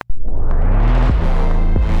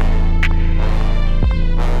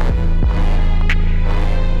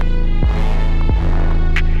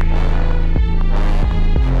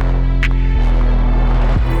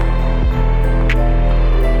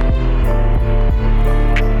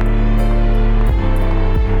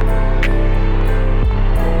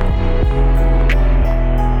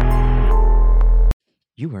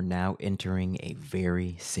now entering a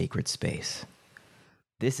very sacred space.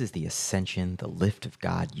 This is the Ascension, the Lift of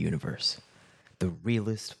God universe, the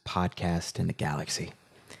realest podcast in the galaxy.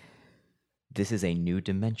 This is a new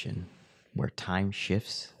dimension where time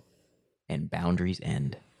shifts and boundaries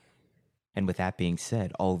end. And with that being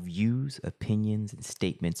said, all views, opinions, and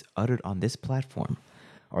statements uttered on this platform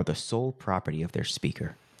are the sole property of their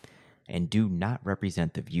speaker and do not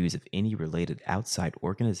represent the views of any related outside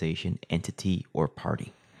organization, entity, or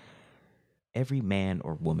party. Every man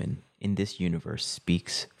or woman in this universe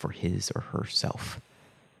speaks for his or herself,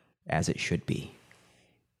 as it should be.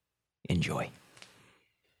 Enjoy.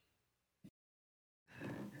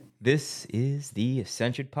 This is the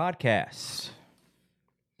Ascension Podcast.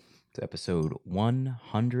 It's episode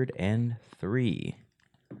 103.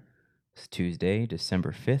 It's Tuesday,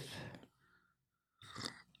 December 5th,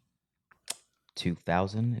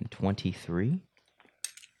 2023,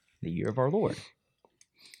 the year of our Lord.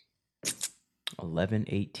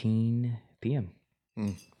 11:18 p.m.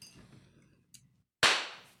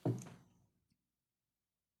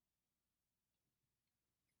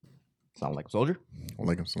 Sound like a soldier?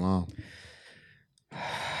 Walaikum salam.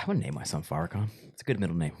 I'm going to name my son Farrakhan. It's a good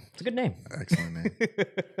middle name. It's a good name. Excellent name.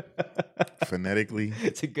 Phonetically.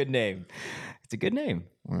 It's a good name. It's a good name.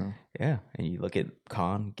 Wow. Yeah. And you look at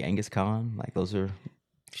Khan, Genghis Khan, like those are...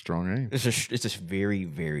 Strong name. It's a very,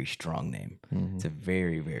 very strong name. Mm-hmm. It's a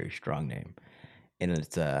very, very strong name. And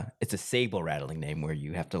it's a sable rattling name where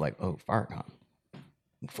you have to like, oh, Farrakhan.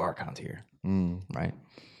 Farrakhan's here. Right?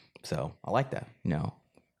 So I like that.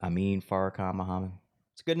 Amin, Farrakhan, Muhammad.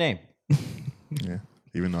 It's a good name. Yeah.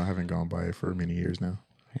 Even though I haven't gone by it for many years now.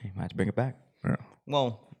 Hey, might have to bring it back. Yeah.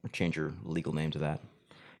 Well, change your legal name to that.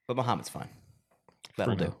 But Muhammad's fine.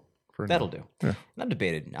 That'll do. That'll do. Yeah. Not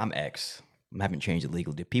debated. I'm X. I haven't changed it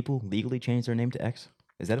legally. Do people legally change their name to X?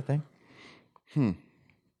 Is that a thing?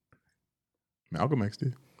 Malcolm X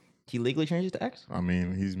did. He legally changed it to X? I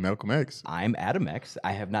mean, he's Malcolm X. I'm Adam X.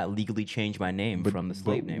 I have not legally changed my name from the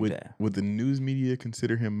slave name to... Would the news media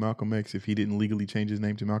consider him Malcolm X if he didn't legally change his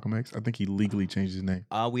name to Malcolm X? I think he legally changed his name.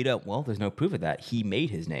 We don't. Well, there's no proof of that. He made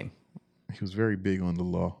his name. He was very big on the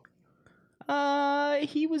law.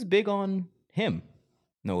 He was big on him.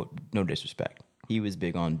 No disrespect. He was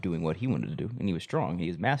big on doing what he wanted to do, and he was strong. He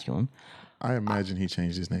was masculine. I imagine he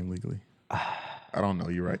changed his name legally. I don't know.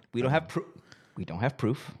 You're right. We don't have proof. We don't have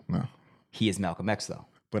proof. No. He is Malcolm X, though.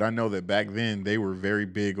 But I know that back then they were very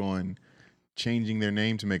big on changing their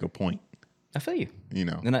name to make a point. I feel you.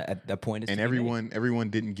 And at that point, and everyone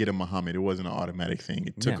didn't get a Muhammad. It wasn't an automatic thing.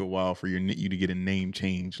 It took a while for you to get a name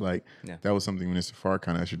change. Like that was something Minister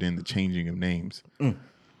Farrakhan ushered in, the changing of names.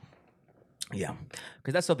 Yeah,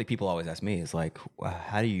 because that's something people always ask me. Is like,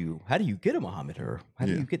 how do you get a Muhammad, or how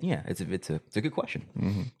do you get? Yeah, it's a good question.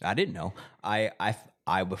 Mm-hmm. I didn't know. I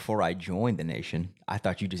before I joined the nation, I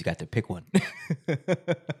thought you just got to pick one.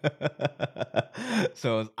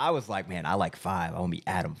 So I was like, man, I like 5. I want to be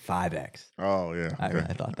Adam 5X. Oh yeah,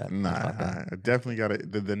 I thought that. I definitely got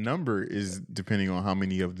it. The number is depending on how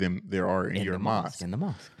many of them there are in your mosque. In the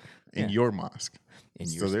mosque. In your mosque.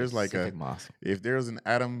 So there's like a mosque. If there's an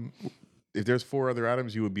Adam. If there's 4 other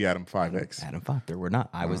Adams, you would be Adam 5X. Adam 5. There were not.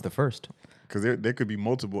 I was the first. Because there could be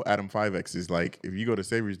multiple Adam 5Xs. Like, if you go to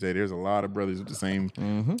Savior's Day, there's a lot of brothers with the same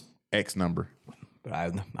X number.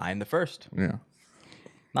 But I'm the first. Yeah.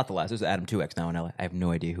 Not the last. There's Adam 2X now in LA. I have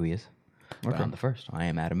no idea who he is. But I'm the first. I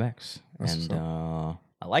am Adam X. And I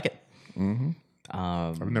like it. Mm-hmm.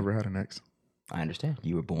 I've never had an X. I understand.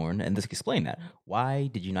 You were born, and let's explain that. Why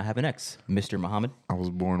did you not have an X, Mr. Muhammad? I was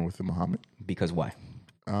born with a Muhammad. Because why?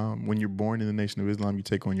 When you're born in the Nation of Islam, you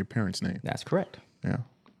take on your parents' name. That's correct. Yeah.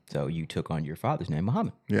 So you took on your father's name,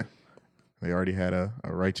 Muhammad. Yeah. They already had a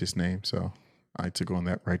righteous name, so I took on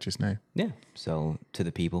that righteous name. Yeah. So to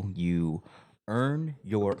the people, you earn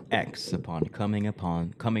your X upon coming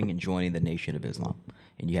and joining the Nation of Islam.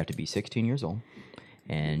 And you have to be 16 years old,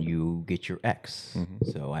 and you get your X. Mm-hmm.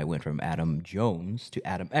 So I went from Adam Jones to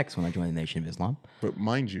Adam X when I joined the Nation of Islam. But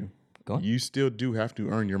mind you, go on. You still do have to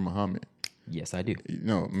earn your Muhammad. Yes, I do.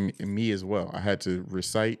 Me as well. I had to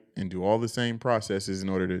recite and do all the same processes in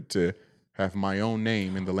order to have my own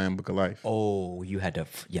name in the Lamb Book of Life. Oh, you had to.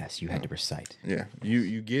 Yes, you had to recite. Yeah,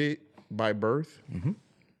 you get it by birth,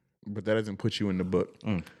 but that doesn't put you in the book.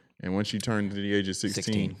 And once you turn to the age of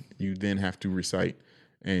 16, you then have to recite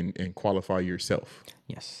and qualify yourself.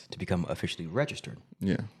 Yes, to become officially registered.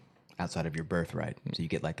 Yeah, outside of your birthright, so you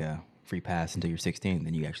get like a free pass until you're 16.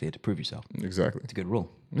 Then you actually have to prove yourself. Exactly. It's a good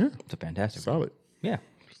rule. Yeah, it's a fantastic. Solid. Rule. Yeah.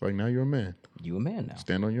 It's like now you're a man. You a man now.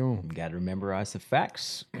 Stand on your own. You got to memorize the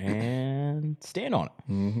facts and stand on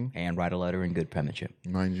it, and write a letter in good penmanship.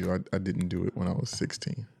 Mind you, I didn't do it when I was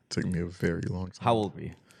 16. Took me a very long time. How old were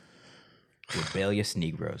you? Rebellious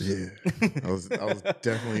Negroes. Yeah, I was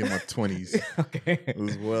definitely in my 20s. Okay. It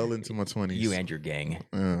was well into my 20s. You and your gang.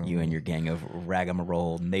 You and your gang of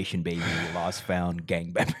ragamarole, nation baby, lost found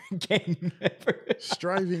gang members.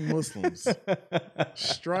 Striving Muslims.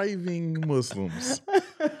 Striving Muslims.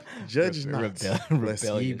 Judge not, lest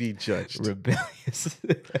ye be judged. Rebellious.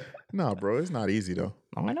 Nah, bro, it's not easy though.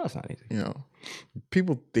 Oh, I know it's not easy. You know,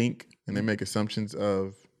 people think and they make assumptions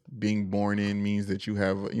of being born in means that you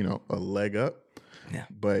have, you know, a leg up. Yeah.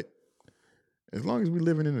 But as long as we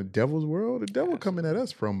living in the devil's world, the devil coming at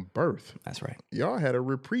us from birth. That's right. Y'all had a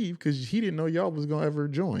reprieve because he didn't know y'all was going to ever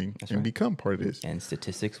join and become part of this. And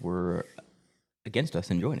statistics were against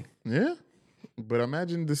us in joining. Yeah. But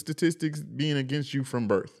imagine the statistics being against you from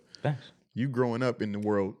birth. Thanks. You growing up in the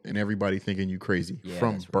world and everybody thinking you crazy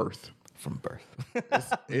from birth. From birth.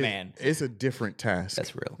 Man. It's a different task.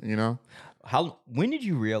 That's real. You know? When did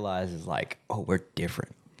you realize it's like, oh, we're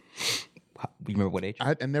different? You remember what age?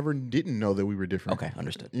 I never didn't know that we were different. Okay,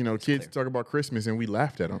 understood. You know, kids talk about Christmas and we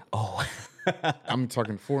laughed at them. Oh. I'm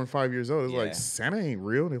talking 4 and 5 years old. It's like, Santa ain't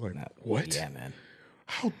real. They're like, what? Yeah, man.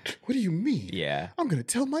 What do you mean? Yeah. I'm going to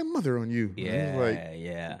tell my mother on you. Yeah,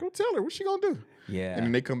 like, go tell her. What's she going to do? Yeah. And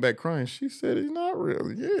then they come back crying. She said it's not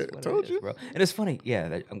real. Yeah, I told you. Bro. And it's funny.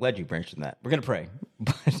 Yeah, I'm glad you mentioned that. We're going to pray.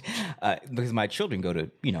 But because my children go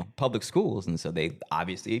to, you know, public schools. And so they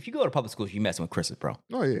obviously, if you go to public schools, you messing with Christmas, bro.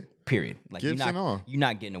 Oh, yeah. Period. Like Gifts and all. You're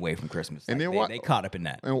not getting away from Christmas. And like, then they caught up in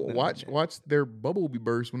that. And watch their bubble be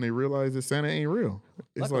burst when they realize that Santa ain't real.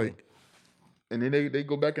 It's Luckily. like, and then they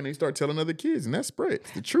go back and they start telling other kids, and that spreads.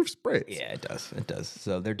 The truth spreads. Yeah, it does. It does.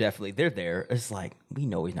 So they're there. It's like, we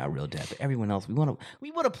know he's not real, Dad, but everyone else, we want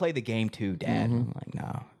to play the game too, Dad. Mm-hmm. I'm like,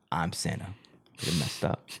 no, I'm Santa. You're messed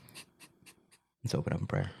up. Let's open up in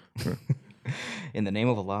prayer. In the name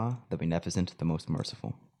of Allah, the Beneficent, the Most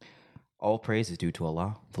Merciful. All praise is due to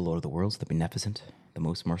Allah, the Lord of the worlds, the Beneficent, the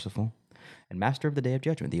Most Merciful, and Master of the Day of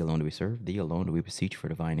Judgment. Thee alone do we serve. Thee alone do we beseech for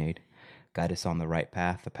divine aid. Guide us on the right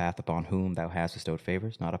path, the path upon whom thou hast bestowed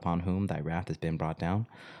favors, not upon whom thy wrath has been brought down,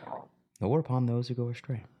 nor upon those who go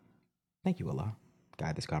astray. Thank you, Allah.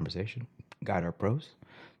 Guide this conversation. Guide our prose.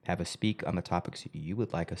 Have us speak on the topics you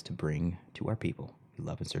would like us to bring to our people. We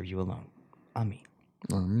love and serve you alone. Ameen.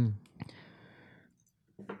 Amen.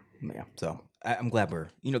 Yeah, so I'm glad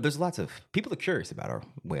there's lots of people are curious about our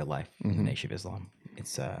way of life in the Nation of Islam.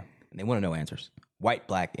 It's and they want to know answers. White,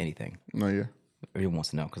 black, anything. No, yeah. Everyone wants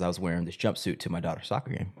to know because I was wearing this jumpsuit to my daughter's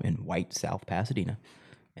soccer game in white South Pasadena,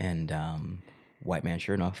 and white man,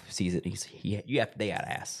 sure enough, sees it. They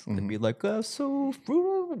gotta ask. They'd be like, "So,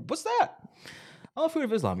 what's that?" Oh, Fruit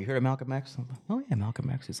of Islam. You heard of Malcolm X? I'm like, oh yeah, Malcolm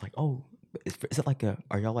X. It's like, oh, is it like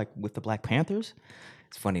are y'all like with the Black Panthers?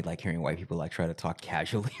 It's funny, like hearing white people like try to talk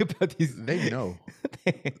casually about these. They know.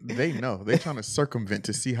 They know. They're trying to circumvent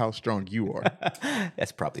to see how strong you are.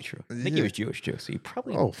 That's probably true. I think he was Jewish too, so he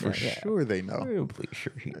probably. Oh, for sure they know. Probably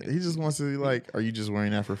sure he knew. He just wants to be like, are you just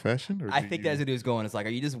wearing that for fashion? Or I think that's what he was going. It's like, are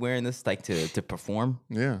you just wearing this like to perform?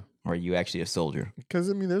 Yeah. Or are you actually a soldier? Because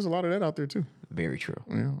I mean, there's a lot of that out there too. Very true.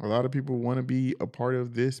 Yeah, a lot of people want to be a part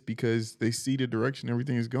of this because they see the direction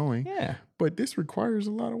everything is going. Yeah. But this requires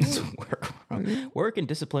a lot of work. Work and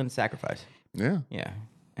discipline and sacrifice. Yeah. Yeah.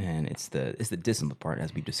 And it's the discipline part,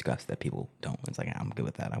 as we've discussed, that people don't. It's like, I'm good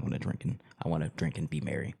with that. I want to drink and be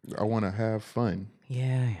merry. I want to have fun.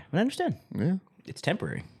 Yeah. But I understand. Yeah. It's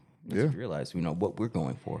temporary. Yeah. You realize, what we're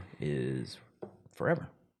going for is forever.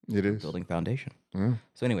 It is. Building foundation. Yeah.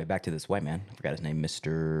 So anyway, back to this white man. I forgot his name,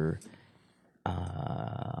 Mr.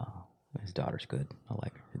 His daughter's good. I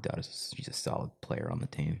like her. She's a solid player on the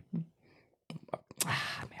team. Man,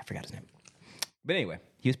 I forgot his name. But anyway,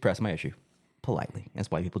 he was pressing my issue politely,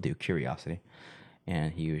 as white people do, curiosity.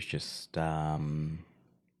 And he was just,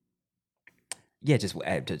 just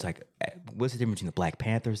like, what's the difference between the Black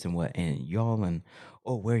Panthers and y'all, and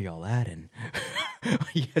where y'all at? And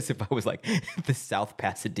yes, if I was like the South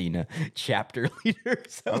Pasadena chapter leader.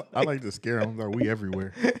 So I like to scare them. Like, we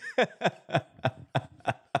everywhere.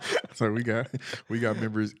 So we got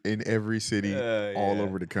members in every city all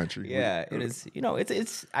over the country. Yeah, it is.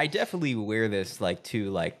 It's. I definitely wear this like to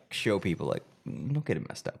like show people like, don't get it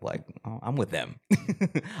messed up. Like, I'm with them.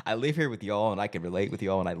 I live here with y'all, and I can relate with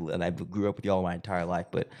y'all, and I grew up with y'all my entire life.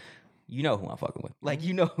 But you know who I'm fucking with. Like,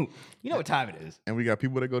 you know what time it is. And we got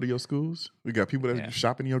people that go to your schools. We got people that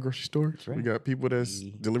shopping in your grocery stores. Right. We got people that's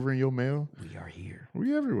delivering your mail. We are here.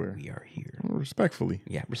 We everywhere. We are here. Respectfully.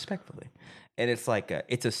 Yeah, respectfully. And it's like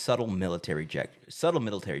it's a subtle military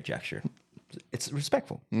gesture. It's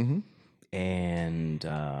respectful. Mm-hmm. And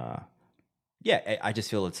I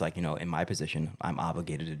just feel it's like, in my position, I'm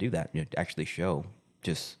obligated to do that. To actually show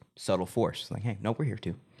just subtle force. Like, hey, no, we're here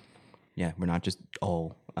too. Yeah, we're not just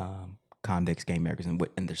convicts, gang members, and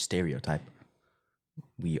their stereotype.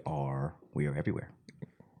 We are everywhere.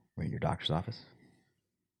 We're in your doctor's office.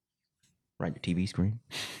 We're on your TV screen.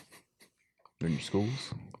 We're in your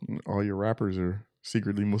schools. All your rappers are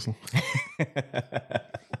secretly Muslim.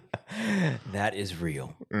 That is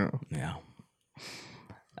real. Yeah.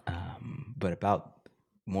 But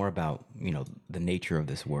more about the nature of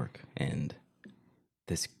this work, and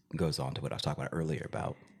this goes on to what I was talking about earlier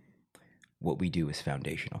about what we do is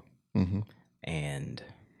foundational, and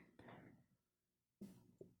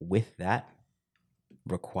with that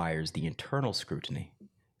requires the internal scrutiny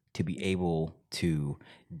to be able to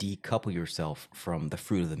decouple yourself from the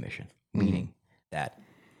fruit of the mission, meaning that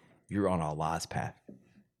you're on Allah's path,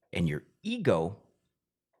 and your ego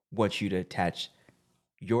wants you to attach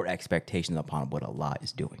your expectations upon what Allah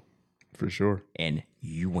is doing. For sure. And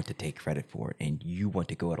you want to take credit for it, and you want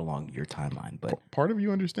to go it along your timeline. But part of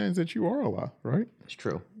you understands that you are Allah, right? It's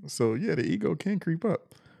true. So yeah, the ego can creep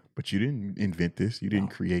up. But you didn't invent this. You didn't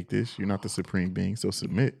create this. You're not the supreme being. So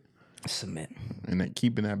submit. And that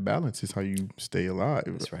keeping that balance is how you stay alive.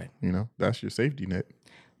 That's right. That's your safety net.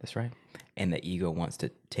 That's right. And the ego wants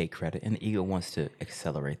to take credit, and the ego wants to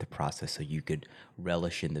accelerate the process so you could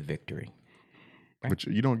relish in the victory. Right? But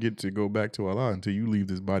you don't get to go back to Allah until you leave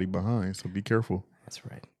this body behind. So be careful. That's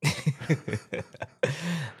right.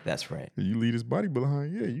 That's right. You leave this body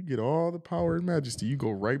behind, you get all the power and majesty. You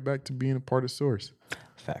go right back to being a part of source.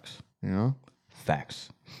 Facts. Facts.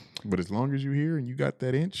 But as long as you're here and you got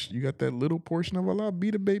that inch, you got that little portion of Allah,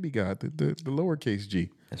 be the baby God, the lowercase g.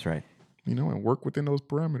 That's right. And work within those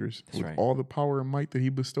parameters with all the power and might that he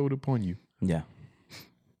bestowed upon you. Yeah.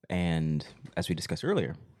 And as we discussed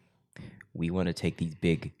earlier, we want to take these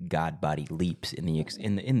big God body leaps in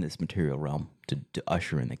this material realm to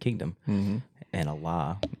usher in the kingdom. And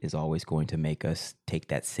Allah is always going to make us take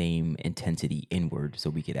that same intensity inward so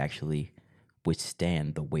we could actually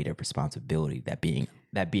withstand the weight of responsibility that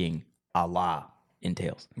being Allah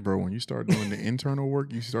entails. Bro, when you start doing the internal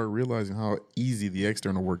work, you start realizing how easy the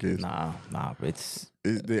external work is. Nah,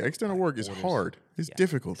 the external work is hard. It's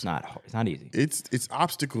difficult. It's not hard. It's not easy. It's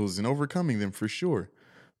obstacles and overcoming them for sure.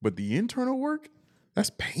 But the internal work, that's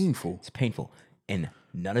painful. It's painful. And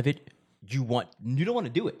none of it you don't want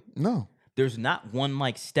to do it. No. There's not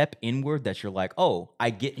one step inward that you're like, oh, I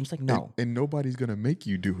get. And it's like, no. And nobody's going to make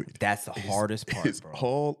you do it. That's the hardest part, it's bro. It's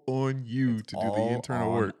all on you to do the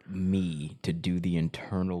internal work. Me to do the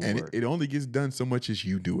internal work. And it only gets done so much as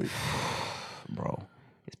you do it. Bro,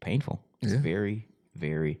 it's painful. It's very,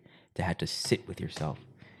 very, to have to sit with yourself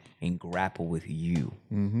and grapple with you.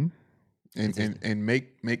 And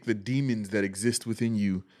make the demons that exist within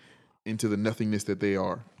you into the nothingness that they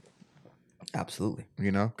are. Absolutely.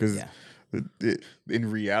 Because in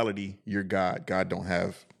reality, you're God. God don't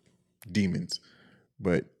have demons.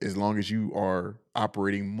 But as long as you are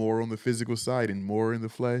operating more on the physical side and more in the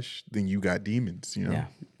flesh, then you got demons.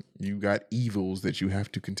 You got evils that you have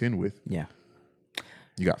to contend with. Yeah.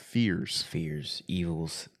 You got fears,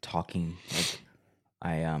 evils, talking.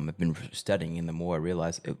 I've been studying, and the more I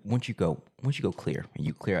realize, once you go clear and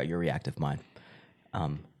you clear out your reactive mind,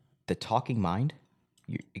 the talking mind,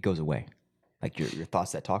 it goes away. Like your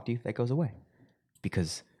thoughts that talk to you, that goes away,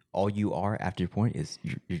 because all you are after your point is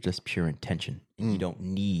you're just pure intention, and you don't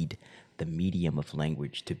need the medium of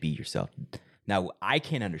language to be yourself. Now I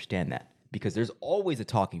can't understand that because there's always a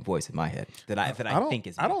talking voice in my head that I think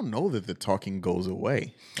is. I don't know that the talking goes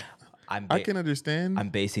away. I can understand. I'm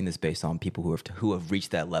basing this based on people who have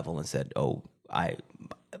reached that level and said, "Oh,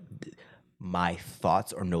 my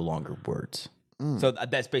thoughts are no longer words." So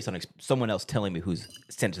that's based on someone else telling me who's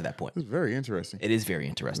sent to that point. It's very interesting. It is very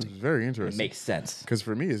interesting. It's very interesting. It makes sense. Because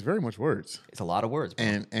for me, it's very much words. It's a lot of words,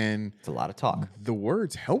 bro. And it's a lot of talk. The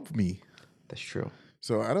words help me. That's true.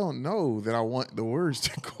 So I don't know that I want the words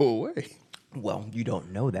to go away. Well, you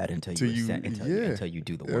don't know that until you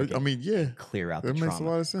do the work. Clear out the trauma. That makes a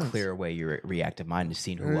lot of sense. Clear away your reactive mind and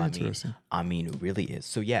seeing who I mean it really is.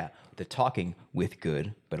 So yeah, the talking with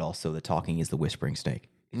good, but also the talking is the whispering snake.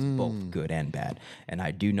 It's both good and bad. And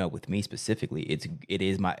I do know with me specifically, it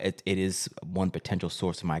is one potential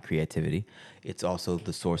source of my creativity. It's also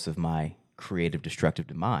the source of my creative destructive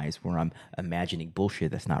demise, where I'm imagining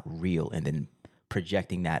bullshit that's not real and then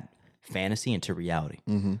projecting that fantasy into reality.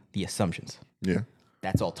 The assumptions. Yeah.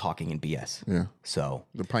 That's all talking and BS. Yeah. So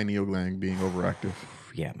the pineal gland being overactive.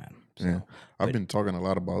 Yeah, man. So, I've been talking a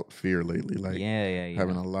lot about fear lately,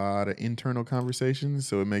 having a lot of internal conversations,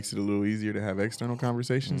 so it makes it a little easier to have external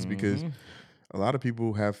conversations because a lot of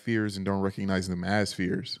people have fears and don't recognize them as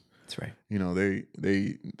fears. That's right.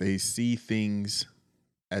 They see things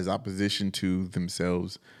as opposition to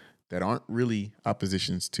themselves that aren't really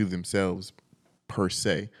oppositions to themselves per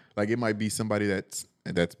se. Like it might be somebody that's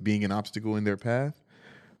being an obstacle in their path,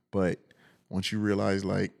 but once you realize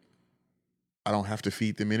like I don't have to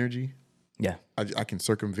feed them energy, Yeah. I can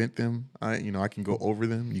circumvent them. I can go over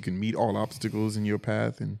them. You can meet all obstacles in your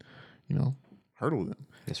path and, hurdle them.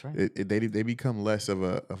 That's right. They become less of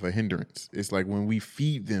a hindrance. It's like when we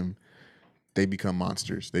feed them, they become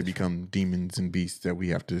monsters. They become demons and beasts that we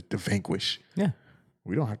have to vanquish. Yeah.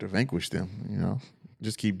 We don't have to vanquish them.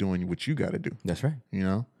 Just keep doing what you got to do. That's right.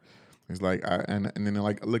 It's like and then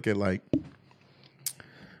like look at like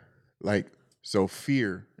so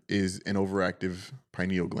fear is an overactive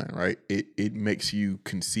pineal gland, right? It makes you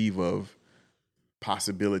conceive of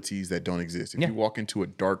possibilities that don't exist. If you walk into a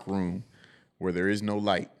dark room where there is no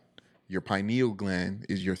light, your pineal gland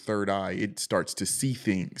is your third eye. It starts to see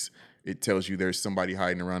things. It tells you there's somebody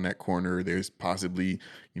hiding around that corner. There's possibly,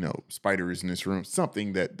 spiders in this room.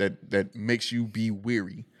 Something that makes you be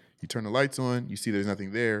weary. You turn the lights on, you see there's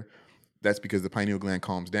nothing there. That's because the pineal gland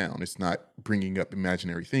calms down. It's not bringing up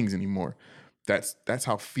imaginary things anymore. That's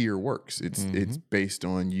how fear works. It's based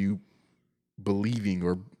on you believing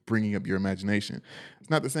or bringing up your imagination.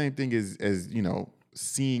 It's not the same thing as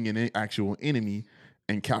seeing an actual enemy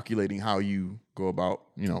and calculating how you go about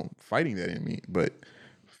fighting that enemy. But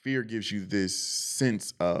fear gives you this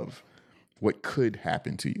sense of what could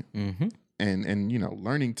happen to you, and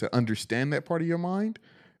learning to understand that part of your mind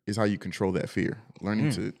is how you control that fear.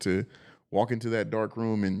 Learning to walk into that dark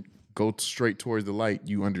room and go straight towards the light,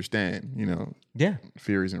 you understand, Yeah.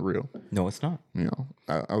 fear isn't real. No, it's not.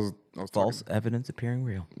 I was False evidence appearing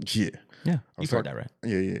real. Yeah. Yeah. You've heard that, right?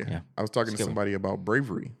 Yeah. I was talking to somebody about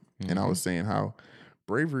bravery, and I was saying how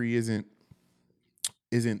bravery isn't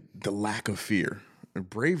the lack of fear.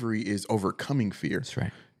 Bravery is overcoming fear. That's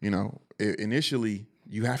right. Initially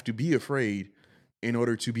you have to be afraid in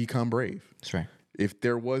order to become brave. That's right. If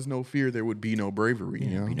there was no fear, there would be no bravery.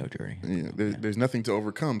 There'd be no journey. There's nothing to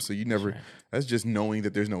overcome. So you never. That's just knowing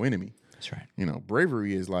that there's no enemy. That's right.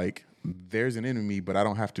 Bravery is like there's an enemy, but I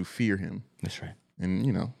don't have to fear him. That's right.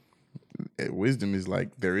 And wisdom is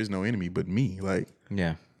like there is no enemy but me. Like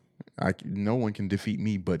Yeah. no one can defeat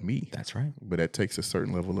me but me. That's right. But that takes a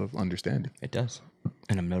certain level of understanding. It does.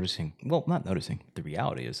 And I'm noticing, well, not noticing, the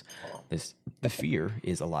reality is the fear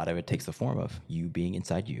is a lot of it takes the form of you being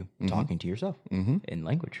inside you, talking to yourself in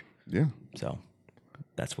language. Yeah. So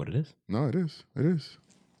that's what it is. No, it is. It is.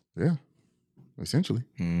 Yeah. Essentially.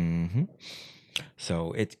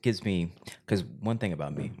 So it gives me, because one thing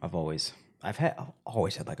about me, I've always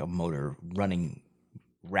had like a motor running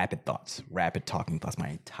rapid talking thoughts my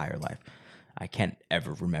entire life. I can't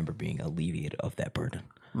ever remember being alleviated of that burden.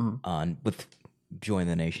 With joining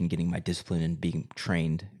the nation, getting my discipline and being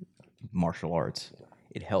trained martial arts,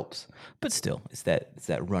 it helps. But still, it's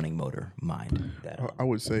that running motor mind that I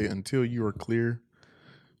would say until you are clear,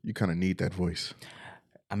 you kind of need that voice.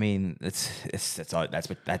 I mean, that's what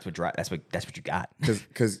you got.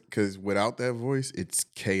 Because without that voice, it's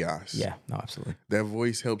chaos. Yeah, no, absolutely. That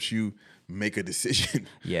voice helps you make a decision.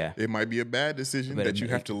 Yeah. It might be a bad decision that you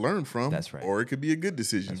have to learn from. That's right. Or it could be a good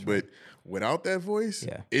decision. But without that voice,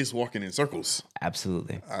 it's walking in circles.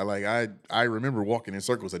 Absolutely. I remember walking in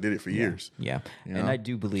circles. I did it for years. Yeah. And I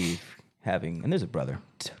do believe and there's a brother,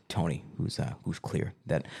 Tony, who's clear,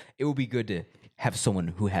 that it would be good to have someone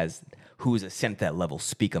who's ascended that level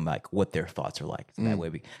speak on like what their thoughts are like. So that way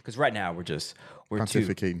because right now we're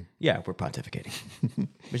Pontificating. We're pontificating,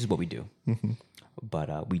 which is what we do.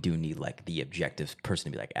 But we do need like the objective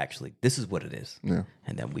person to be like, actually, this is what it is. Yeah.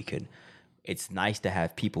 And then we could. It's nice to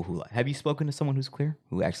have people who have you spoken to someone who's clear,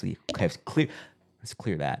 who actually has clear. Let's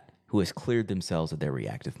clear that. Who has cleared themselves of their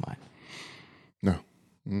reactive mind. No.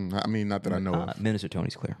 I mean, not that I know of. Minister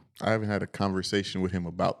Tony's clear. I haven't had a conversation with him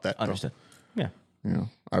about that. Understood. Though. Yeah.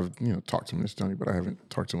 I've talked to Mr. Tony, but I haven't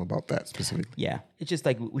talked to him about that specifically. Yeah, it's just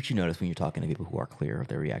like what you notice when you're talking to people who are clear of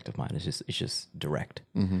their reactive mind. It's just direct.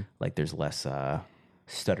 Like there's less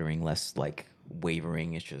stuttering, less like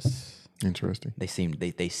wavering. It's just interesting. They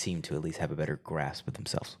seem to at least have a better grasp of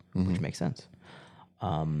themselves, which makes sense.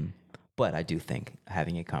 But I do think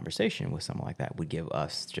having a conversation with someone like that would give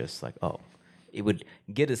us just like it would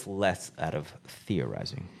get us less out of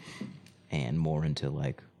theorizing and more into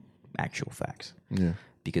like actual facts. Yeah.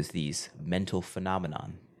 Because these mental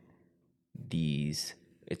phenomenon,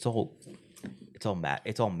 it's all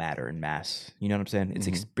matter and mass. You know what I'm saying? It's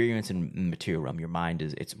experience in material realm. Your mind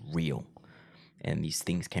it's real, and these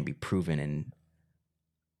things can be proven, and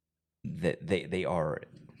that they are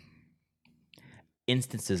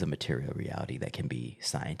instances of material reality that can be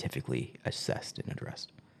scientifically assessed and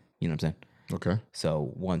addressed. You know what I'm saying? Okay.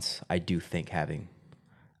 So once I do think having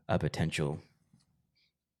a potential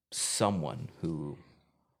someone who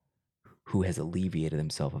has alleviated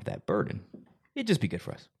himself of that burden, it'd just be good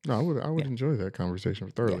for us. No, I would enjoy that conversation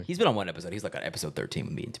thoroughly. Yeah, he's been on one episode. He's like on episode 13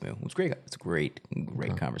 with me and Tamu. It's great. It's a great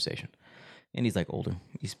conversation. And he's like older.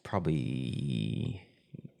 He's probably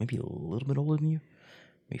maybe a little bit older than you.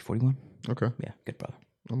 Maybe 41. Okay. Yeah, good brother.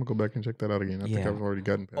 I'm gonna go back and check that out again. I think Yeah. I've already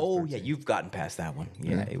gotten past. Oh 13. yeah, you've gotten past that one.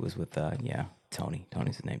 Yeah, Yeah. it was with Tony.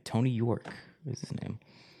 Tony's his name. Tony York is his name.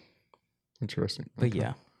 Interesting. But Okay.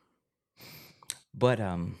 yeah. But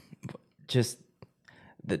just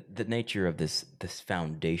the nature of this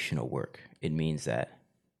foundational work, it means that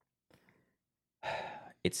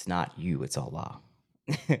it's not you, it's Allah.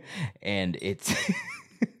 And it's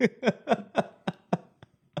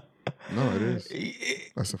No, it is.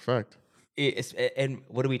 That's a fact. and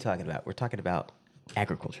what are we talking about? We're talking about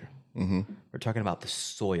agriculture. Mm-hmm. We're talking about the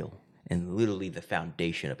soil and literally the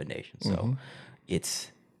foundation of a nation. So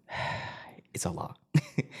it's Allah.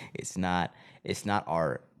 It's not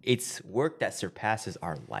it's work that surpasses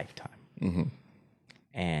our lifetime.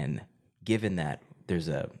 And given that there's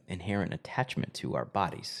a inherent attachment to our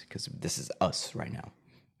bodies, because this is us right now,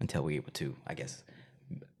 until we're able to, I guess,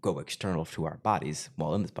 go external to our bodies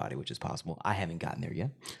while in this body, which is possible. I haven't gotten there yet.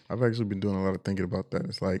 I've actually been doing a lot of thinking about that.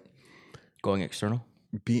 It's like Going external?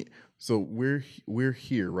 so we're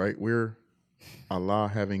here, right? We're Allah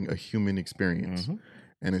having a human experience,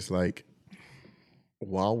 and it's like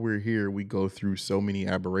while we're here, we go through so many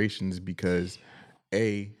aberrations because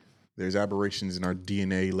there's aberrations in our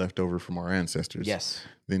DNA left over from our ancestors. Yes.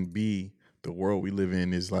 Then B, the world we live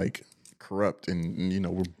in is like corrupt, and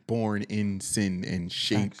we're born in sin and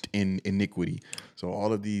shaped in iniquity. So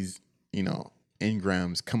all of these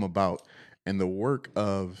engrams come about, and the work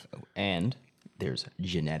of And there's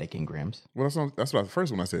genetic engrams. well, that's what the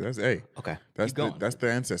first one I said. That's A. Okay. That's Keep going. that's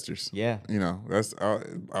the ancestors. Yeah. That's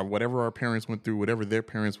whatever our parents went through, whatever their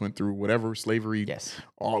parents went through, whatever slavery. Yes.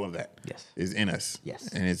 All of that. Yes. Is in us. Yes.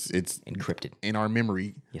 And it's Encrypted. in our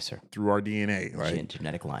memory Yes, sir. through our DNA. Like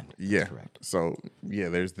Genetic line. yeah. That's correct. So yeah,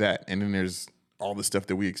 there's that, and then there's all the stuff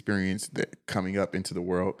that we experience that coming up into the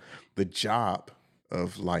world. The job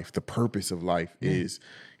of life, the purpose of life is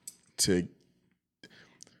to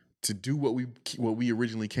do what we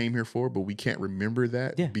originally came here for, but we can't remember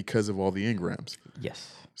that because of all the engrams.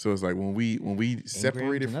 Yes. So it's like when we Engrams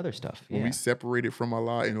separated and other stuff. when Yeah. we separated from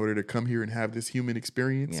Allah in order to come here and have this human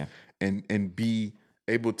experience, Yeah. and be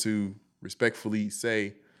able to respectfully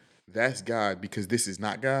say that's God because this is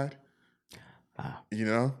not God.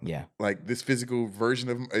 Yeah. Like this physical version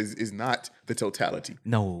of him is not the totality.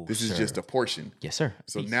 No. This is just a portion. Yes, sir.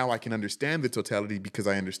 So now I can understand the totality because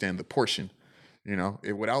I understand the portion.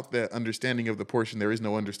 Without the understanding of the portion, there is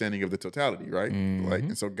no understanding of the totality, right? Like,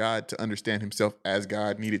 and so God, to understand himself as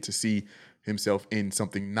God, needed to see himself in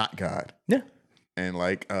something not God. Yeah. And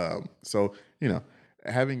like, so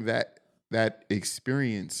having that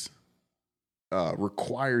experience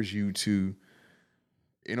requires you to,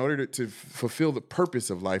 in order to fulfill the purpose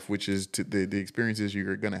of life, which is to the experiences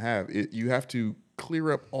you're going to have, you have to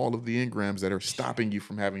clear up all of the engrams that are stopping you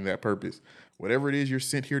from having that purpose. Whatever it is you're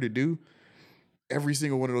sent here to do, every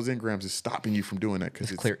single one of those engrams is stopping you from doing that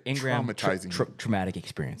because it's Clear engram, traumatizing. traumatic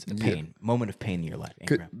experience, a pain, moment of pain in your life.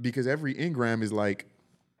 Engram. Because every engram is like,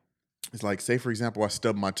 it's like, say for example, I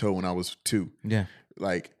stubbed my toe when I was 2. Yeah.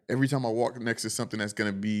 Like every time I walk next to something that's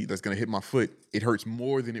gonna hit my foot, it hurts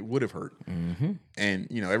more than it would have hurt. And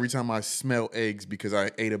every time I smell eggs because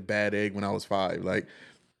I ate a bad egg when I was 5, like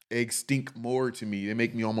eggs stink more to me. They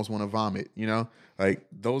make me almost want to vomit. Like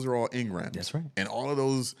those are all engrams. That's right. And all of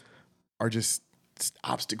those are just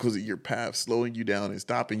obstacles in your path, slowing you down and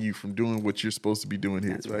stopping you from doing what you're supposed to be doing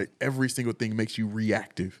here. Like every single thing makes you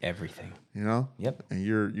reactive. Everything. Yep. And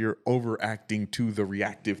you're overacting to the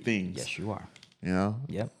reactive things. Yes, you are.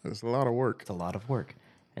 Yep. It's a lot of work. It's a lot of work.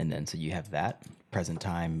 And then so you have that present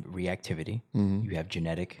time reactivity. You have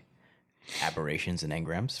genetic aberrations and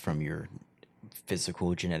engrams from your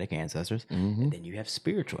physical genetic ancestors. And then you have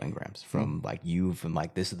spiritual engrams from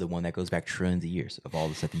like this is the one that goes back trillions of years of all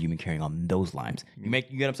the stuff that you've been carrying on those lines. You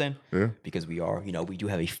get what I'm saying? Yeah. Because we are, we do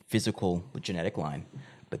have a physical genetic line,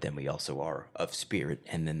 but then we also are of spirit,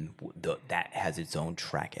 and then that has its own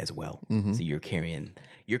track as well. So you're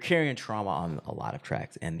carrying trauma on a lot of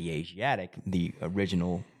tracks. And the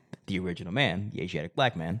original man, the Asiatic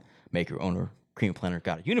black man, maker, owner, cream planner,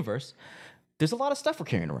 God of universe, there's a lot of stuff we're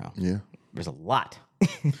carrying around. Yeah. There's a lot.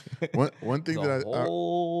 One thing There's a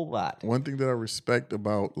whole lot. One thing that I respect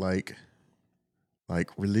about like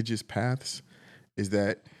religious paths is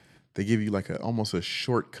that they give you like almost a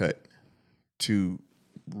shortcut to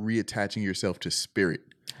reattaching yourself to spirit.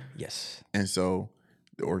 Yes. And so,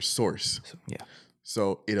 or source. So, yeah.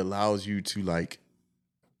 So it allows you to like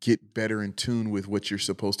get better in tune with what you're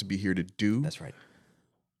supposed to be here to do. That's right.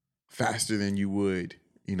 Faster than you would,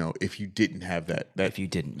 if you didn't have that If you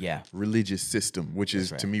didn't, yeah. religious system, which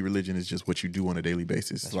is, right. to me, religion is just what you do on a daily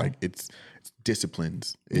basis. Like it's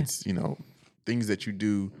disciplines. It's, things that you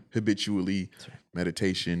do habitually,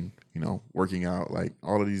 meditation, working out, like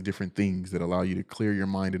all of these different things that allow you to clear your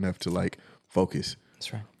mind enough to like focus.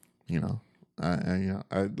 That's right.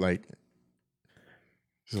 I like,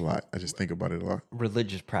 there's a lot. I just think about it a lot.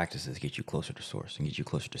 Religious practices get you closer to source and get you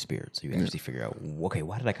closer to spirit. So you actually figure out, okay,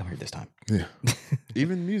 why did I come here this time? Yeah.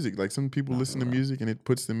 Even music. Like some people listen to music and it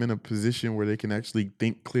puts them in a position where they can actually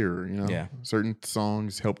think clearer, Yeah. Certain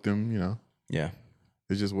songs help them, Yeah.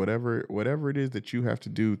 It's just whatever it is that you have to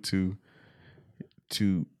do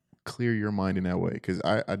to clear your mind in that way. Because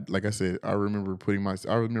I like I said, I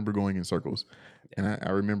remember going in circles, and I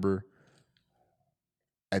remember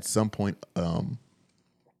at some point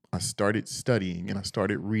I started studying and I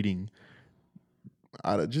started reading.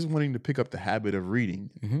 Just wanting to pick up the habit of reading,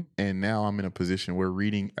 and now I'm in a position where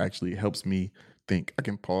reading actually helps me think. I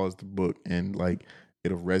can pause the book and like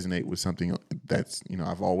it'll resonate with something that's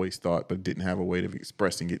I've always thought but didn't have a way of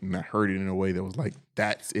expressing it, and I heard it in a way that was like,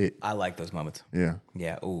 that's it. I like those moments. Yeah.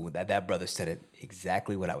 Yeah. Oh, that brother said it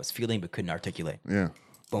exactly what I was feeling but couldn't articulate. Yeah.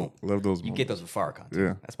 Boom. Love those. You get those with Farrakhan.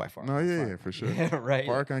 Yeah. That's by far. No, yeah, for sure. Yeah, right.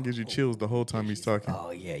 Farrakhan gives you chills the whole time he's talking. Oh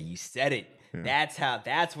yeah, you said it. Yeah.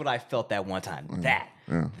 That's what I felt that one time. That.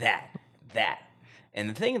 And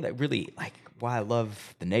the thing that really, like, why I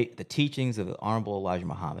love the teachings of the Honorable Elijah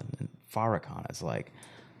Muhammad and Farrakhan is like,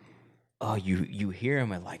 oh, you hear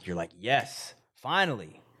him and like you're like, yes,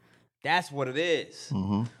 finally, that's what it is.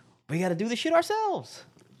 We got to do this shit ourselves.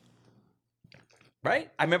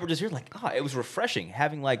 Right? I remember just hearing like, it was refreshing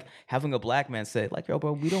having a black man say like, yo,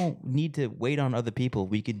 bro, we don't need to wait on other people.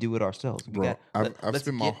 We could do it ourselves. Bro, I've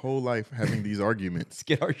spent my whole life having these arguments. Let's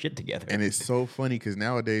get our shit together. And it's so funny because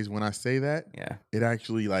nowadays when I say that, it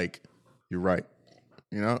actually like, you're right.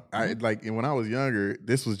 I like, and when I was younger,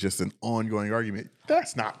 this was just an ongoing argument.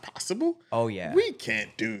 That's not possible. Oh yeah, we can't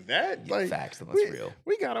do that. Yeah, like facts, that's real.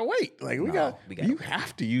 We gotta wait. Like you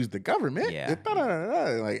have to use the government. Yeah.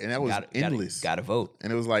 Like, and that was endless. Gotta vote.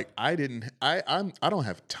 And it was like I don't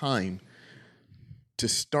have time to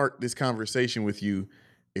start this conversation with you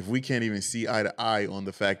if we can't even see eye to eye on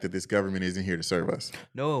the fact that this government isn't here to serve us.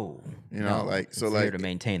 No. Like, so it's like here to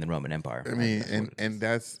maintain the Roman Empire. I mean, and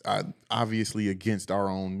that's obviously against our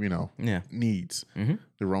own, needs.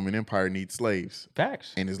 The Roman Empire needs slaves.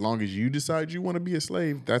 Facts. And as long as you decide you want to be a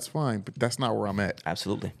slave, that's fine. But that's not where I'm at.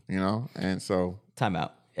 Absolutely. And so. Time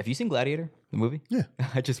out. Have you seen Gladiator, the movie? Yeah.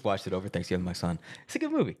 I just watched it over Thanksgiving with my son. It's a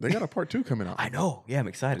good movie. They got a part 2 coming out. I know. Yeah, I'm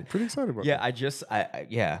excited. Pretty excited about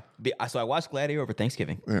Yeah, that. So I watched Gladiator over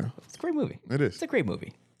Thanksgiving. Yeah. It's a great movie. It is. It's a great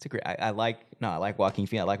movie. I like Joaquin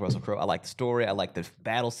Phoenix. I like Russell Crowe. I like the story. I like the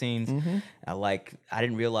battle scenes. I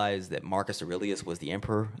didn't realize that Marcus Aurelius was the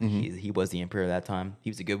emperor. He was the emperor at that time. He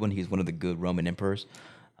was a good one. He was one of the good Roman emperors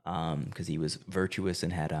because he was virtuous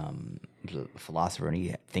and had was a philosopher and he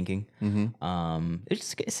had thinking.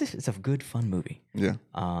 It's a good fun movie. Yeah.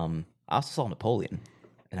 I also saw Napoleon,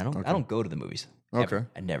 and I don't go to the movies. Ever. Okay.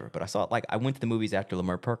 I never, but I saw it. Like I went to the movies after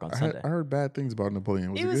Lamar Park on Sunday. I heard bad things about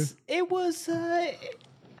Napoleon. Was it good? It was.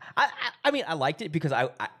 I mean, I liked it because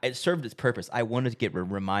it served its purpose. I wanted to get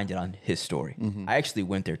reminded on his story. I actually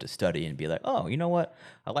went there to study and be like, oh, you know what?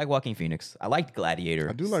 I like Joaquin Phoenix. I liked Gladiator.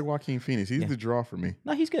 I do like Joaquin Phoenix. He's the draw for me.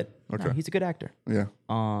 No, he's good. Okay. No, he's a good actor. Yeah.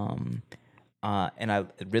 And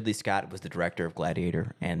Ridley Scott was the director of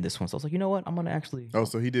Gladiator, and this one. So I was like, you know what? I'm gonna actually. Oh,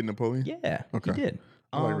 so he did Napoleon? Yeah. Okay. He did.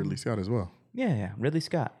 I like Ridley Scott as well. Yeah, Ridley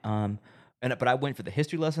Scott. But I went for the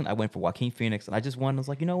history lesson. I went for Joaquin Phoenix, and I just won. I was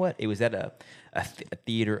like, you know what? It was at a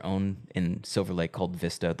theater owned in Silver Lake called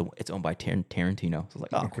Vista. It's owned by Tarantino. So I was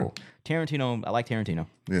like, oh, cool. Tarantino. I like Tarantino.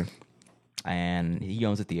 Yeah. And he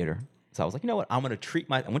owns a theater. So I was like, you know what? I'm gonna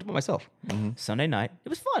I went by myself. Sunday night. It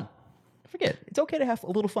was fun. Forget. It's okay to have a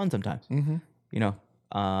little fun sometimes.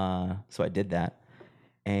 So I did that,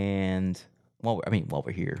 and while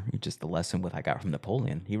we're here, just the lesson I got from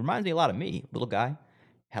Napoleon. He reminds me a lot of me, little guy,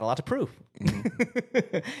 had a lot to prove, and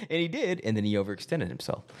he did, and then he overextended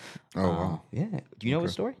himself. Oh wow! Yeah. Do you know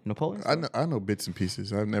his story, Napoleon? I know bits and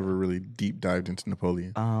pieces. I've never really deep dived into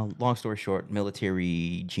Napoleon. Long story short,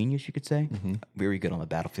 military genius, you could say. Very good on the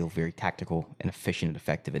battlefield, very tactical and efficient and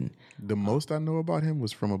effective. And the most I know about him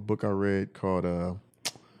was from a book I read called.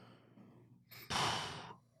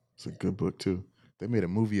 It's a good book too. They made a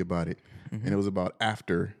movie about it, and it was about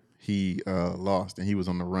after he lost and he was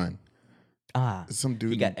on the run, Some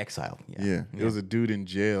dude He got exiled. Yeah, it was a dude in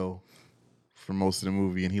jail for most of the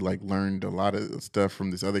movie, and he like learned a lot of stuff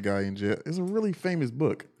from this other guy in jail. It's a really famous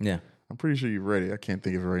book. Yeah. I'm pretty sure you've read it. I can't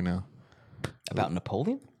think of it right now. About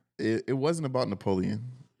Napoleon? It wasn't about Napoleon.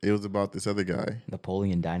 It was about this other guy.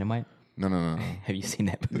 Napoleon Dynamite? No. Have you seen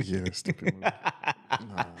that movie? Yeah, stupid movie.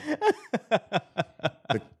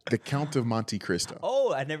 The Count of Monte Cristo.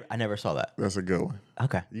 Oh, I never saw that. That's a good one.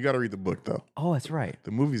 Okay. You got to read the book though. Oh, that's right.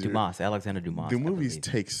 The movies Dumas, Alexander Dumas. The I movies believe.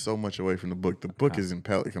 take so much away from the book. The book is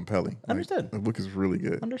compelling. Like, Understood. the book is really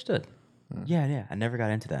good. Understood. Yeah. I never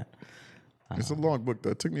got into that. It's a long book though.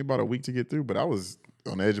 It took me about a week to get through, but I was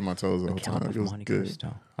on the edge of my toes the whole Count time. of It was Monte good.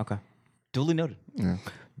 Cristo. Okay. Duly noted. Yeah.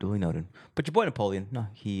 Duly noted. But your boy Napoleon, no,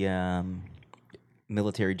 he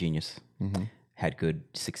military genius. Mm-hmm. Had good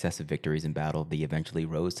successive victories in battle. They eventually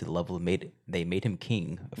rose to the level of they made him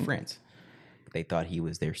king of France. They thought he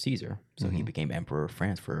was their Caesar, so he became emperor of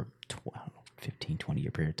France for 15, 20 year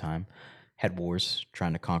period of time. Had wars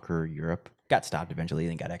trying to conquer Europe. Got stopped eventually,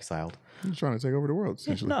 then got exiled. He's trying to take over the world,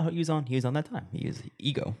 essentially. No, he was on that time. He was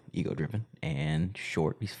ego driven and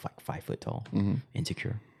short. He's like 5 foot tall,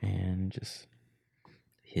 insecure, and just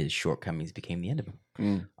his shortcomings became the end of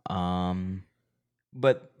him.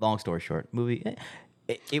 But long story short, movie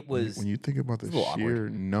it was When you think about the little sheer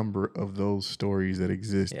number of those stories that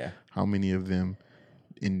exist, Yeah. how many of them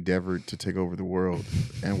endeavored to take over the world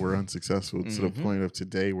and were unsuccessful to the point of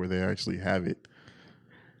today where they actually have it.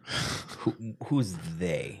 who's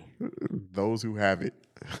they? Those who have it.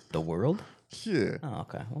 The world? Yeah. Oh,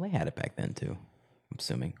 okay. Well, they had it back then too. I'm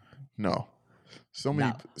assuming. No. So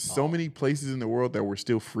many places in the world that were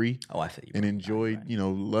still free Oh, I feel you. and bro. enjoyed,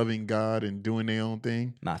 loving God and doing their own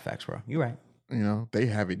thing. Not facts, bro. You're right. They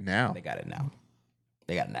have it now. They got it now.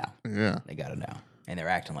 They got it now. Yeah. They got it now, and they're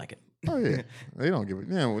acting like it. Oh yeah. They don't give it.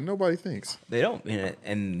 Yeah. Well, nobody thinks. They don't,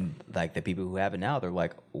 and like the people who have it now, they're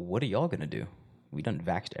like, "What are y'all gonna do? We done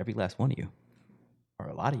vaxxed every last one of you, or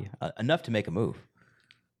a lot of you, enough to make a move,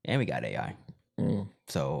 and we got AI.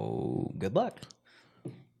 So good luck.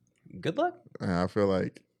 Good luck. And I feel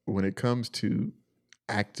like when it comes to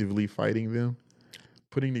actively fighting them,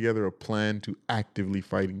 putting together a plan to actively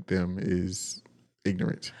fighting them is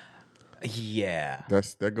ignorant. Yeah.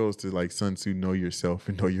 That goes to like Sun Tzu, know yourself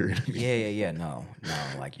and know your enemy. Yeah. No.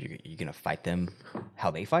 Like you're gonna fight them how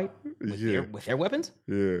they fight Yeah. with their weapons.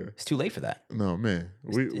 Yeah. It's too late for that. No, man.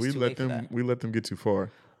 We too let late for them that. we let them get too far.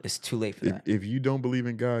 It's too late for that. If you don't believe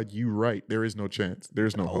in God, you right. There is no chance.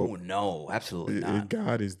 There's no Oh hope. no, absolutely not.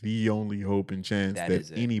 God is the only hope and chance That that is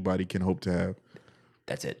it. anybody can hope to have.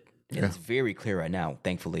 That's it. And it's very clear right now.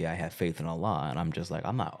 Thankfully, I have faith in Allah, and I'm just like,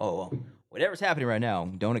 I'm not. Oh, whatever's happening right now,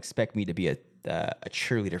 don't expect me to be a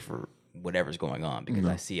cheerleader for whatever's going on because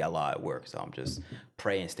I see Allah at work. So I'm just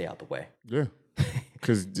pray and stay out the way. Yeah.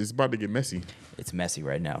 Because it's about to get messy. It's messy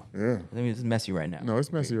right now. Yeah. I mean, it's messy right now. No,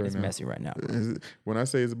 it's messy right It's now. messy right now. When I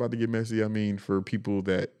say it's about to get messy, I mean for people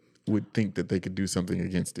that would think that they could do something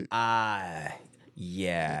against it.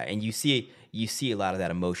 Yeah, and you see a lot of that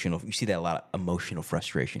emotional. You see that a lot of emotional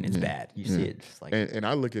frustration. It's bad. You see it just like And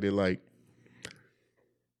I look at it like,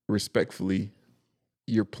 respectfully,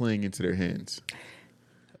 you're playing into their hands.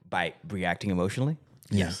 by reacting emotionally.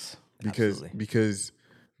 Yes, Because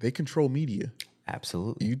they control media.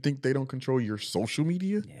 absolutely. You think they don't control your social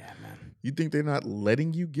media? Yeah, man. You think they're not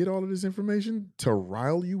letting you get all of this information to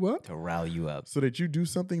rile you up To rile you up. so that you do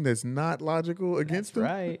something that's not logical against them?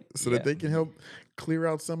 right. So Yeah. that they can help clear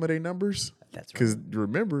out some of their numbers? That's right. Because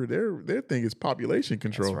remember, their thing is population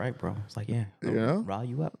control. That's right, bro. It's like, yeah, You know? rile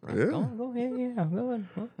you up. Bro. Yeah. Go ahead, yeah, go ahead.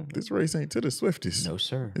 This race ain't to the swiftest. No,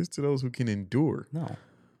 sir. It's to those who can endure. No.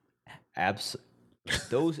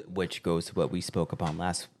 Those, which goes to what we spoke upon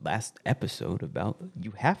last episode about,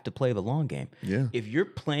 you have to play the long game. Yeah. If you're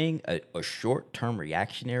playing a short term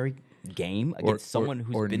reactionary game against someone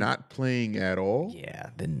who's or been not playing at all. yeah,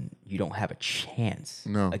 then you don't have a chance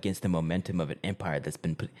No. against the momentum of an empire that's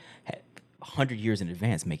been 100 years in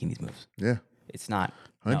advance making these moves. Yeah. It's not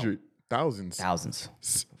no, 100, thousands. thousands.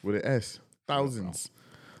 With an S. Thousands.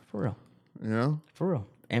 For real. You know? For real.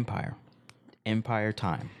 Empire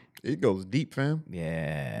time. It goes deep, fam.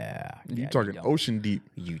 Yeah. You Yeah, talking don't- ocean deep.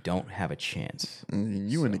 You don't have a chance. And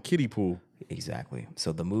you in the kiddie pool. Exactly.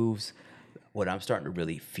 So the moves, what I'm starting to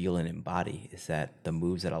really feel and embody is that the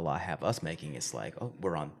moves that Allah have us making, it's like, oh,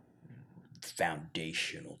 we're on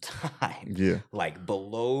foundational time. Yeah. Like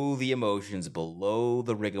below the emotions, below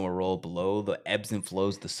the rigmarole, below the ebbs and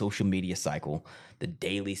flows, the social media cycle, the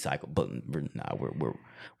daily cycle. But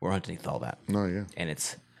we're underneath all that. No, yeah. And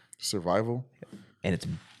it's Survival.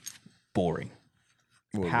 boring.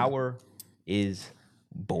 Well, Power is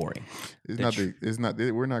boring. It's not.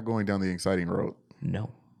 We're not going down the exciting road. No.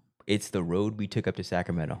 It's the road we took up to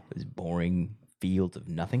Sacramento. It's boring fields of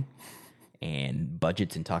nothing and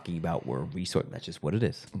budgets and talking about where resource. That's just what it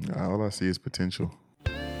is. All I see is potential.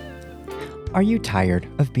 Are you tired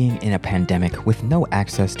of being in a pandemic with no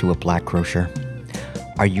access to a black grocer?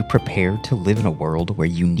 Are you prepared to live in a world where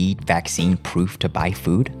you need vaccine proof to buy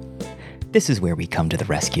food? This is where we come to the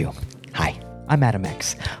rescue. Hi, I'm Adam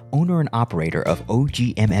X, owner and operator of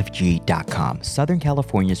OGMFG.com, Southern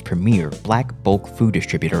California's premier black bulk food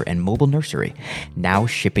distributor and mobile nursery, now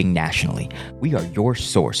shipping nationally. We are your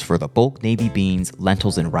source for the bulk navy beans,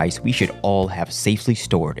 lentils, and rice we should all have safely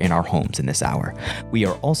stored in our homes in this hour. We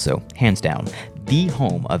are also, hands down, the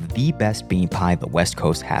home of the best bean pie the West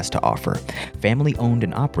Coast has to offer. Family owned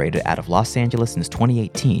and operated out of Los Angeles since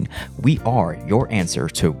 2018, we are your answer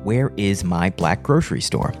to where is my black grocery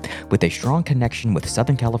store. With a strong connection with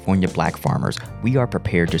Southern California black farmers, we are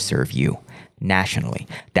prepared to serve you. Nationally,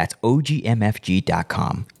 that's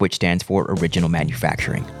OGMFG.com, which stands for Original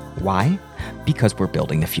Manufacturing. Why? Because we're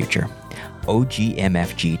building the future.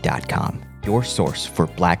 OGMFG.com, your source for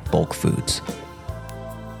black bulk foods.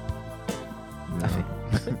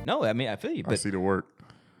 No, I mean, I feel you, but I see the work.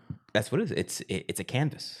 that's what it is. It's a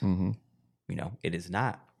canvas. Mm-hmm. You know, it is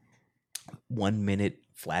not 1 minute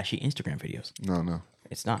flashy Instagram videos. No.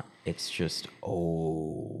 It's not. It's just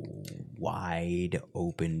wide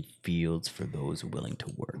open fields for those willing to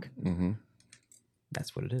work. Mm-hmm.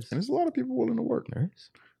 That's what it is. And there's a lot of people willing to work. There is.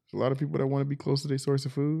 There's a lot of people that want to be close to their source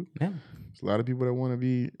of food. Yeah. There's a lot of people that want to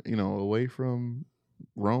be, away from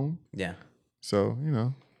Rome. Yeah. So,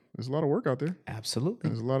 there's a lot of work out there. Absolutely.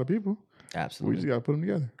 And there's a lot of people. Absolutely. We just got to put them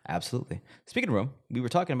together. Absolutely. Speaking of Rome, we were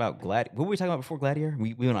talking about what were we talking about before Gladiator?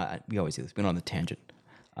 We went on, we always do this. We went on the tangent.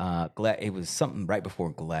 It was something right before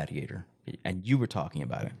Gladiator, and you were talking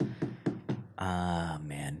about it.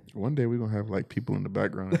 Man. One day we're gonna have like people in the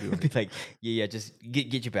background doing Be like, yeah, just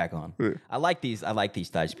get you back on. Yeah. I like these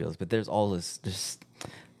side spills, but there's all this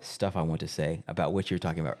stuff I want to say about what you were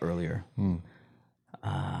talking about earlier.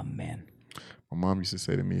 Man. My mom used to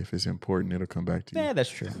say to me, if it's important, it'll come back to you. Yeah, that's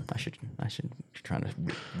true. I should try to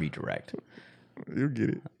redirect. You'll get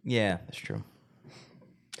it. Yeah, that's true.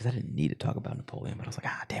 Because I didn't need to talk about Napoleon, but I was like,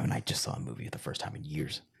 damn it, I just saw a movie for the first time in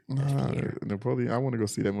years. Napoleon, I want to go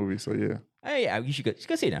see that movie, so yeah. Hey, yeah, you should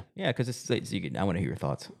go see it now. Yeah, because I want to hear your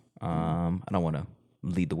thoughts. I don't want to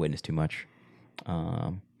lead the witness too much.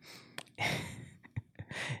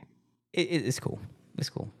 It's cool. It's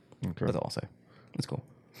cool. Okay. That's all I'll say. It's cool.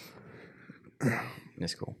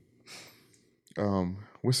 It's cool.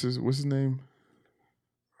 What's his name?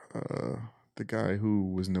 The guy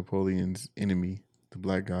who was Napoleon's enemy, the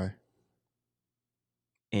black guy.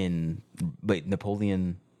 But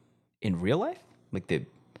Napoleon in real life? Like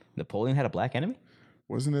Napoleon had a black enemy?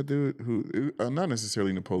 Wasn't that dude who, not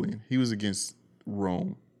necessarily Napoleon. He was against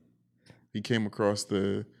Rome. He came across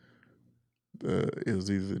it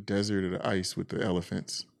was either the desert or the ice with the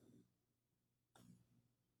elephants.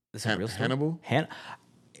 This is a real story? Hannibal?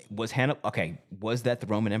 Was Hannibal, okay, was that the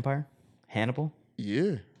Roman Empire? Hannibal?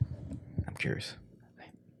 Yeah. I'm curious.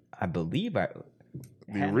 I believe The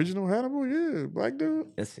original Hannibal? Yeah, black dude.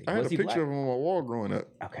 Let's see. I had a picture of him on my wall growing up.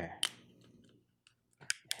 Okay.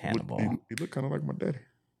 Hannibal. He looked kind of like my daddy.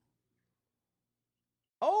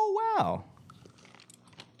 Oh, wow.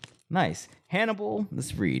 Nice. Hannibal,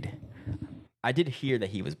 let's read. I did hear that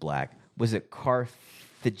he was black. Was a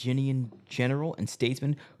Carthaginian general and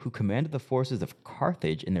statesman who commanded the forces of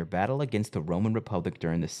Carthage in their battle against the Roman Republic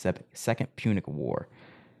during the Second Punic War.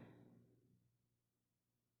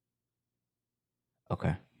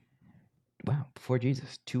 Okay. Wow. Before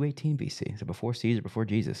Jesus. 218 BC. So before Caesar, before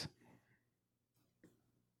Jesus.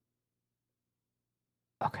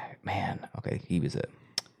 Okay. Man. Okay. He was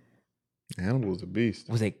Hannibal was a beast.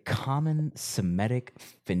 Was a common Semitic,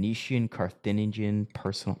 Phoenician, Carthaginian,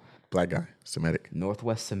 personal. Black guy. Semitic.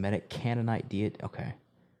 Northwest Semitic, Canaanite deity. Okay.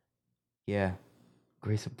 Yeah.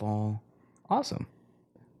 Grace of all. Awesome.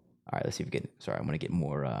 All right. Let's see if we get. Sorry. I want to get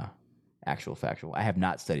more actual factual. I have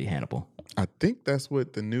not studied Hannibal. I think that's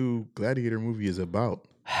what the new Gladiator movie is about.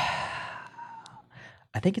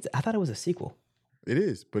 I thought it was a sequel. It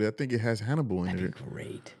is, but I think it has Hannibal in it.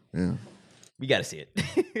 Great. Yeah. We got to see it.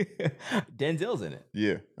 Denzel's in it.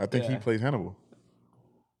 Yeah. I think he plays Hannibal.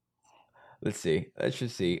 Let's see. Let's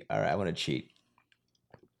just see. All right. I want to cheat.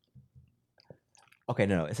 Okay.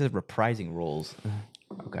 No. It says reprising roles.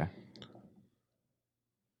 Okay.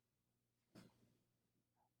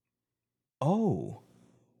 Oh.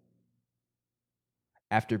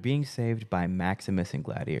 After being saved by Maximus and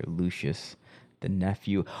Gladiator, Lucius, the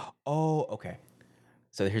nephew. Oh, okay.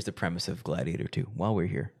 So here's the premise of Gladiator 2. While we're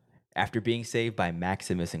here, after being saved by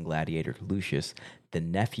Maximus and Gladiator Lucius, the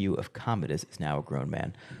nephew of Commodus is now a grown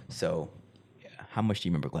man. So, how much do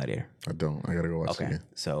you remember Gladiator? I don't. I gotta go watch it Okay, again.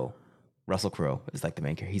 so Russell Crowe is like the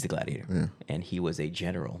main character. He's a gladiator, Yeah. and he was a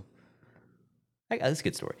general. That's a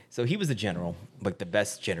good story. So he was a general, like the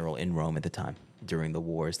best general in Rome at the time during the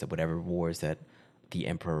wars, whatever wars that the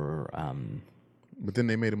emperor. But then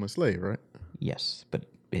they made him a slave, right? Yes, but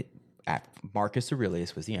Marcus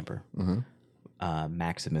Aurelius was the emperor.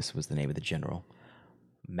 Maximus was the name of the general.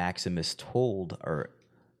 Maximus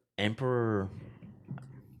Emperor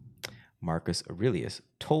Marcus Aurelius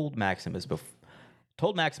told Maximus,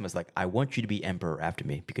 like, I want you to be emperor after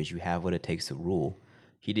me because you have what it takes to rule.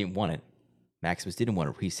 He didn't want it. Maximus didn't want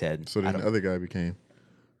it. He said, So then the other guy became.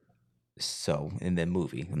 So in the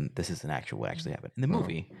movie, and this is what actually happened in the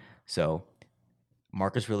movie. So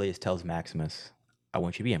Marcus Aurelius tells Maximus, I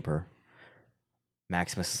want you to be emperor.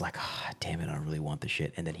 Maximus is like, damn it, I don't really want this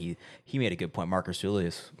shit. And then he made a good point. Marcus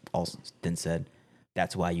Aurelius also then said,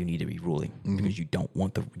 that's why you need to be ruling because you don't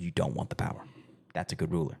want the power. That's a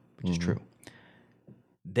good ruler, which is true.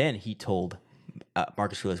 Then he told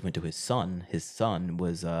Marcus Aurelius went to his son. His son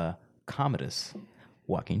was Commodus,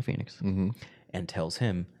 Joaquin Phoenix, and tells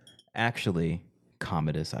him, actually,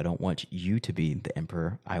 Commodus, I don't want you to be the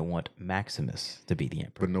emperor. I want Maximus to be the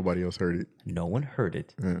emperor. But nobody else heard it. No one heard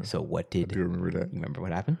it. Yeah. So what I did do remember that. you remember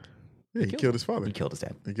what happened? Yeah, he killed his father. He killed his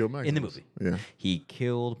dad. He killed Maximus. In the movie. Yeah. He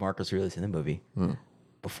killed Marcus Aurelius in the movie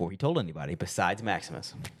before he told anybody besides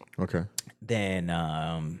Maximus. Okay. Then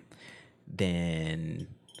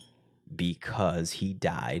because he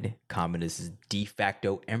died, Commodus is de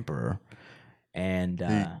facto emperor, and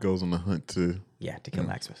He goes on the hunt to kill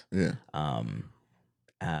Maximus. Yeah.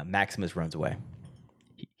 Maximus runs away.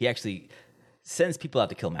 He actually sends people out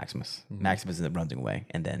to kill Maximus. Maximus ends up running away,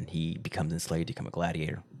 and then he becomes enslaved to become a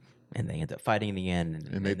gladiator. And they end up fighting in the end.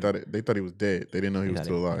 And they thought he was dead. They didn't know he was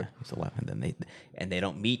still alive. Yeah, he was still alive. And then they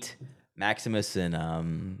don't meet. Maximus and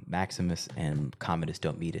Commodus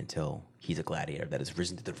don't meet until he's a gladiator that has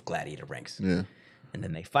risen to the gladiator ranks. Yeah. And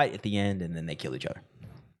then they fight at the end, and then they kill each other.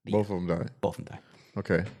 Both of them died. Both of them die.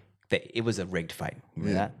 Okay. It was a rigged fight.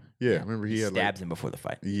 Remember that? Yeah. I remember he had stabs him before the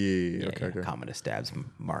fight. Okay. Commodus stabs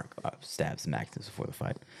Maximus before the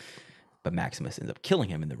fight. But Maximus ends up killing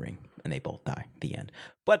him in the ring, and they both die at the end.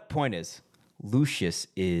 But point is, Lucius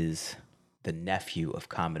is the nephew of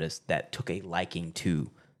Commodus that took a liking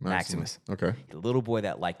to Maximus. Okay. The little boy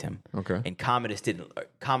that liked him. Okay. And Commodus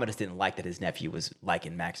didn't like that his nephew was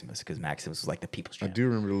liking Maximus because Maximus was like the people's champ. I do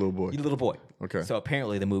remember the little boy. The little boy. Okay. So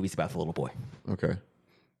apparently the movie's about the little boy. Okay.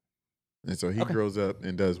 And so he grows up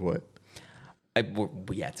and does what?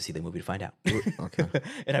 We have to see the movie to find out. Okay.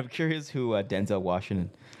 And I'm curious who Denzel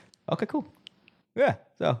Washington. Okay, cool. Yeah.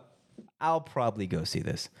 So I'll probably go see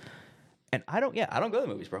this. And I don't go to the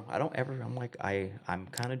movies, bro. I don't ever. I'm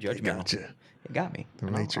kind of judgmental. Gotcha. It got me. The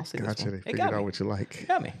And I'll Matrix see this gotcha. one. They It figured got out me. what you like. It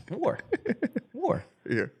got me. War.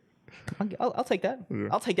 Yeah. I'll take that. Yeah.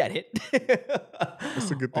 I'll take that hit.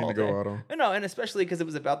 It's a good thing All to go day. out on. No, and especially because it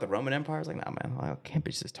was about the Roman Empire. I was like, nah, man, I can't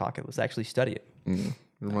be just talking. Let's actually study it.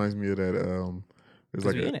 Reminds me of that.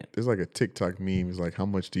 There's like a TikTok meme. It's like, how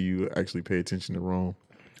much do you actually pay attention to Rome?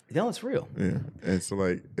 No, it's real. Yeah, and so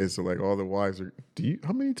like all the wives are.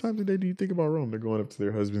 How many times a day do you think about Rome? They're going up to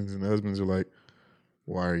their husbands, and the husbands are like,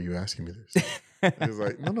 "Why are you asking me this?" It's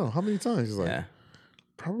like, no. How many times? It's like,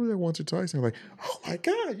 probably like once or twice. And they're like, "Oh my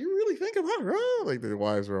God, you really think about Rome?" Like the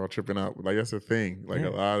wives are all tripping out. Like that's a thing. Like a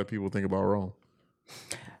lot of people think about Rome.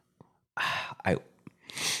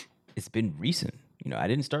 It's been recent. I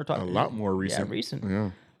didn't start talking. A lot more recent. Yeah, recent.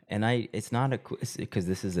 Yeah. And it's not because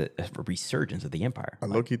this is a resurgence of the empire. I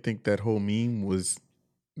low-key think that whole meme was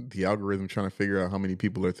the algorithm trying to figure out how many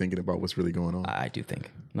people are thinking about what's really going on. I do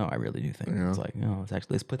think. No, I really do think. Yeah. It's like,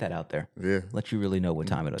 let's put that out there. Yeah. Let you really know what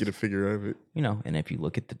time it is. Get a figure of it. And if you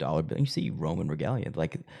look at the dollar bill, you see Roman regalia.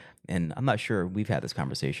 And I'm not sure we've had this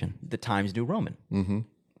conversation. The Times New Roman. Mm-hmm.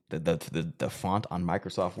 The font on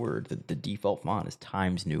Microsoft Word, the default font is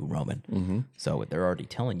Times New Roman. Mm-hmm. So what they're already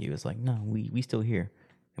telling you is like, no, we still here.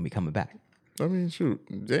 And we coming back. I mean, shoot,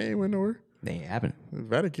 they ain't went nowhere. They haven't. The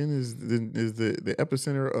Vatican is the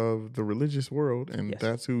epicenter of the religious world, and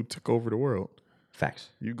that's who took over the world.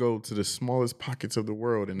 Facts. You go to the smallest pockets of the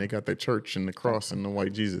world, and they got the church and the cross and the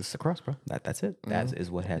white Jesus. It's the cross, bro. That's it. That is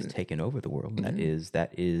what has taken over the world. That is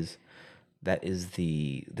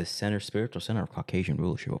the spiritual center of Caucasian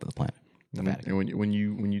rulership over the planet. The Vatican. And when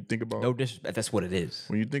you think about That's what it is.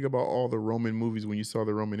 when you think about all the Roman movies, when you saw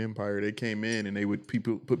the Roman Empire, they came in and they would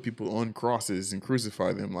put people on crosses and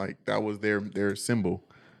crucify them. Like that was their symbol.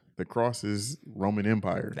 the cross is Roman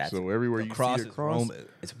Empire. So everywhere you see a cross, Rome,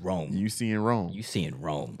 it's Rome. you see in Rome. You see in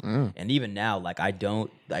Rome. And even now, like I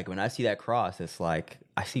don't like when I see that cross, it's like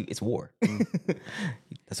I see it's war.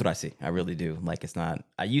 That's what I see. I really do. Like it's not.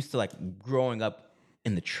 I used to like growing up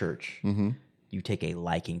in the church. You take a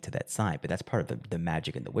liking to that sign, but that's part of the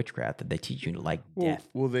magic and the witchcraft that they teach you to like death.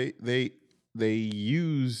 Well, they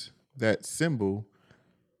use that symbol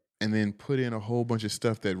and then put in a whole bunch of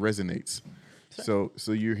stuff that resonates. So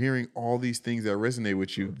you're hearing all these things that resonate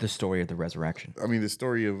with you. The story of the resurrection. I mean, the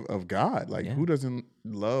story of God. Like, who doesn't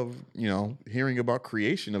love, hearing about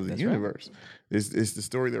creation of the universe? Right. It's the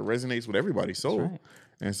story that resonates with everybody's soul. Right.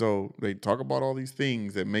 And so they talk about all these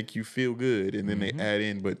things that make you feel good, and then they add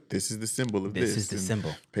in, but this is the symbol of this. This is the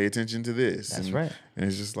symbol. Pay attention to this. That's right. And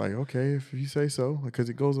it's just like, okay, if you say so, because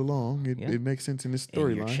it goes along, it makes sense in the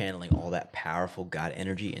storyline. You're channeling all that powerful God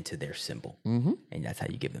energy into their symbol. And that's how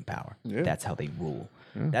you give them power. Yeah. That's how they rule.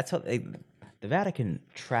 Yeah. That's how the Vatican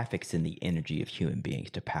traffics in the energy of human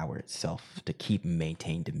beings to power itself, to keep and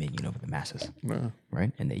maintain dominion over the masses. Yeah.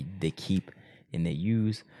 Right? And they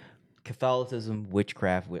use Catholicism,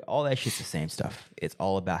 witchcraft, all that shit's the same stuff. It's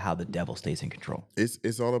all about how the devil stays in control.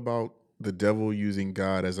 It's all about the devil using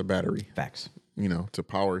God as a battery. Facts. To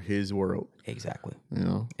power his world. Exactly.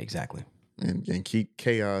 Exactly. And keep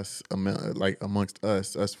chaos amongst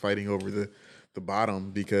us fighting over the bottom,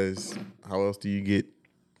 because how else do you get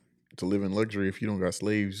to live in luxury if you don't got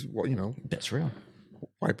slaves, That's real.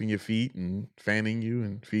 Wiping your feet and fanning you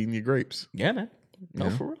and feeding you grapes. Yeah, man. No,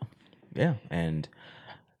 for real. Yeah. And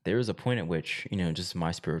there was a point at which, just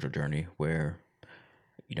my spiritual journey where,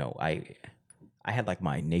 I had like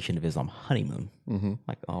my Nation of Islam honeymoon.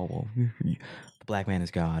 Like, oh, well, the black man is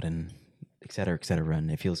God and et cetera, and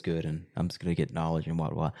it feels good and I'm just going to get knowledge and blah,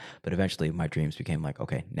 blah, blah. But eventually my dreams became like,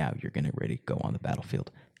 okay, now you're getting ready to go on the battlefield.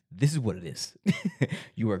 This is what it is.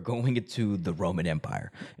 You are going into the Roman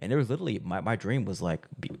Empire. And there was literally, my dream was like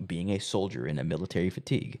being a soldier in a military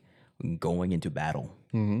fatigue, going into battle.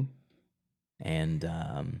 And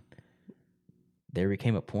there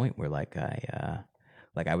became a point where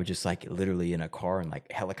I would just like literally in a car and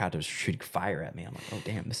like helicopters shooting fire at me. I'm like, oh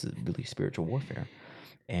damn, this is really spiritual warfare.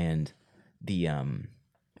 And the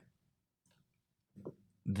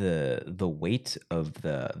weight of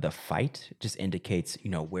the fight just indicates,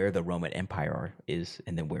 where the Roman Empire is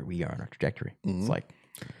and then where we are on our trajectory. It's like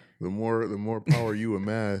the more power you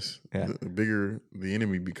amass, the bigger the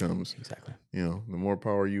enemy becomes. Exactly. The more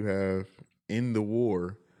power you have in the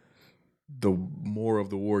war, the more of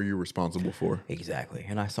the war you're responsible for. Exactly.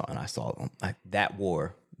 And I saw like that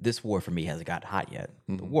war. This war for me hasn't got hot yet.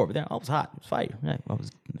 The war, but then I was hot. It was fight. I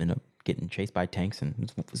was getting chased by tanks,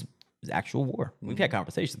 and it was actual war. We've had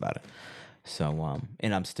conversations about it. So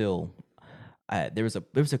and I'm still. There was a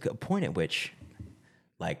point at which,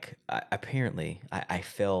 like, apparently I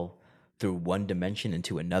fell through one dimension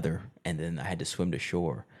into another, and then I had to swim to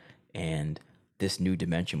shore, and this new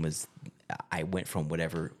dimension was. I went from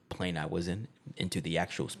whatever plane I was in into the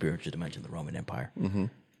actual spiritual dimension of the Roman Empire. And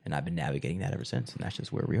I've been navigating that ever since. And that's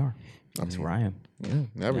just where we are. That's where I am. Yeah.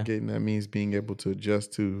 Navigating that means being able to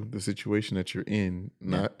adjust to the situation that you're in,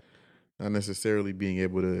 not necessarily being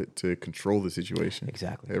able to control the situation.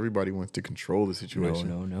 Exactly. Everybody wants to control the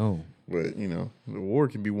situation. No. But, the war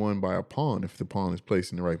can be won by a pawn if the pawn is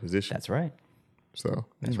placed in the right position. That's right. So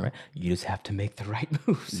that's right. You just have to make the right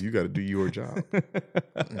moves. You got to do your job.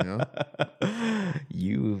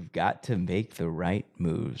 You've got to make the right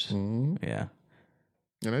moves. Yeah.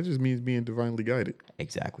 And that just means being divinely guided.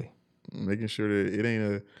 Exactly. Making sure that it ain't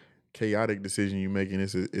a chaotic decision you're making.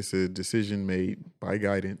 It's a decision made by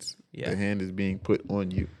guidance. Yeah. The hand is being put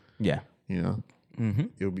on you. Yeah.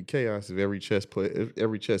 It'll be chaos if every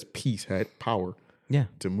chess piece had power. Yeah.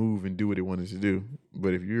 To move and do what it wanted to do.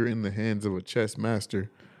 But if you're in the hands of a chess master,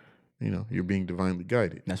 you're being divinely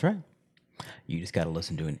guided. That's right. You just got to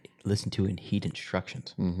listen to and heed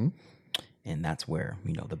instructions. And that's where,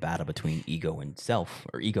 the battle between ego and self,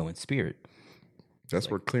 or ego and spirit. That's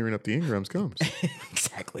where clearing up the engrams comes.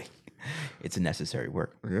 Exactly. It's a necessary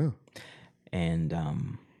work. Yeah. And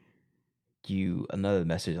another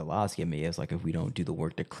message Allah's given me is like, if we don't do the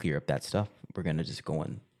work to clear up that stuff, we're going to just go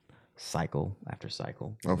in cycle after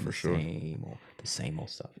cycle. Oh, for sure. The same old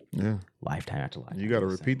stuff. Yeah. Lifetime after lifetime. You got to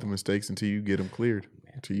repeat the mistakes until you get them cleared,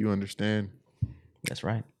 until you understand. That's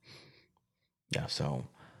right. Yeah. So,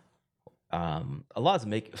 Allah's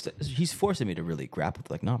He's forcing me to really grapple with,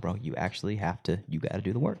 like, no, bro, you got to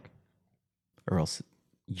do the work, or else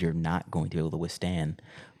you're not going to be able to withstand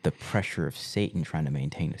the pressure of Satan trying to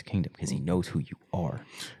maintain his kingdom, because he knows who you are.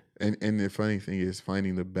 And the funny thing is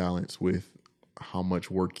finding the balance with how much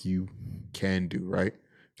work you can do, right?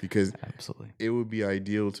 because Absolutely. it would be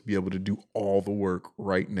ideal to be able to do all the work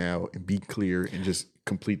right now and be clear and just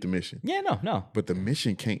complete the mission. Yeah, no. But the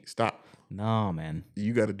mission can't stop. No, man.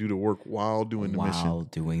 You got to do the work while doing the mission. While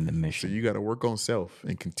doing the So mission. you got to work on self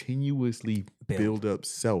and continuously build up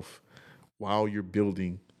self while you're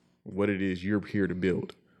building what it is you're here to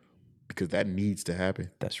build, because that needs to happen.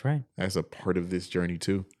 That's right. That's a part of this journey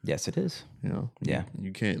too. Yes, it is. You know, Yeah.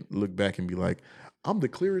 you can't look back and be like, I'm the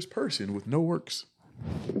clearest person with no works.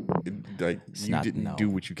 You didn't do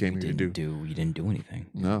what you came here to do. You didn't do anything.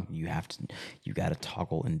 No. You got to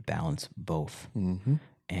toggle and balance both. Mm-hmm.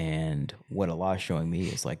 And what Allah is showing me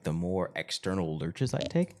is like the more external lurches I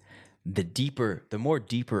take, the more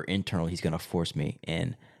deeper internal He's going to force me.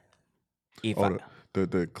 And if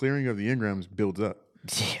the clearing of the engrams builds up.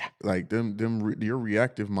 yeah, Like your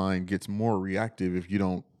reactive mind gets more reactive if you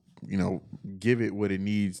don't, give it what it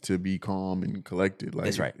needs to be calm and collected. Like,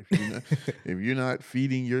 That's right. If you're not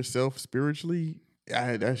feeding yourself spiritually,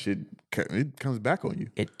 that shit, it comes back on you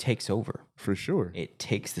it takes over. for sure. It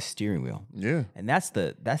takes the steering wheel. Yeah, And that's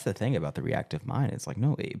the thing about the reactive mind. It's like,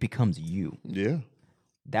 no, it becomes you. yeah,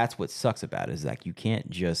 That's what sucks about it, is like you can't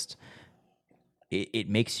just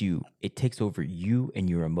it takes over you and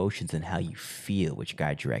your emotions and how you feel, which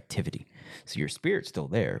guides your activity. So your spirit's still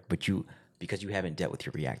there, but because you haven't dealt with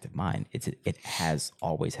your reactive mind, it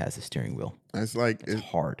always has the steering wheel. it's like It's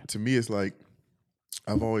hard. to me. It's like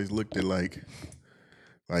I've always looked at like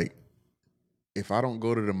if I don't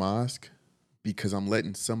go to the mosque because I'm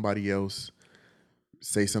letting somebody else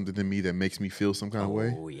say something to me that makes me feel some kind of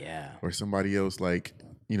way, Oh yeah. or somebody else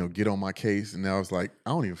get on my case, and now it's like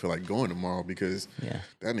I don't even feel like going tomorrow because Yeah.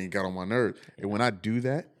 that nigga got on my nerves. And when I do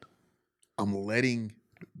that, I'm letting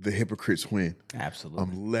the hypocrites win. Absolutely.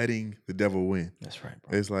 I'm letting the devil win. That's right,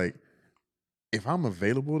 bro. It's like if I'm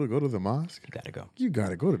available to go to the mosque, You gotta go. you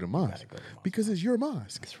gotta go to the mosque go to the mosque. because it's your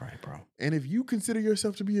mosque. That's right, bro. And if you consider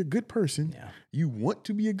yourself to be a good person, Yeah. you want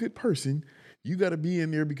to be a good person, you got to be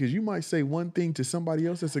in there because you might say one thing to somebody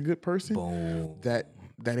else that's a good person Boom. that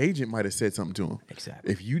agent might have said something to him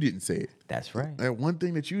Exactly. if you didn't say it. That's right. That one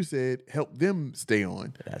thing that you said helped them stay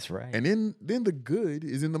on. That's right. And then the good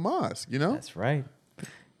is in the mosque, That's right.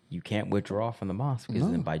 You can't withdraw from the mosque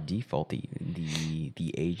because then by default the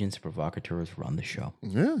agents, provocateurs run the show.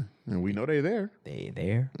 Yeah. And we know they're there.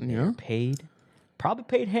 They're Yeah. paid, probably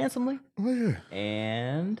paid handsomely, Oh yeah.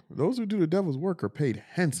 and Those who do the devil's work are paid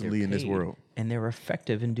handsomely in this paid, world. and they're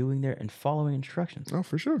effective in doing their and following instructions. Oh,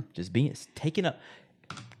 for sure. Just taking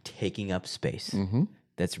up space. Mm-hmm.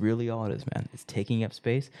 That's really all it is, man. It's taking up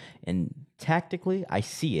space, and tactically, I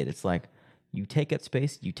see it. It's like you take up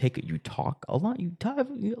space, you talk a lot, you have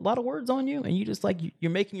a lot of words on you, and you just like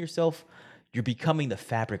you're making yourself, you're becoming the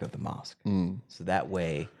fabric of the mosque. So that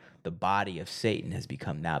way, the body of Satan has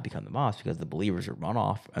become the mosque because the believers are run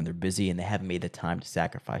off and they're busy and they haven't made the time to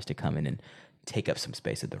sacrifice to come in and take up some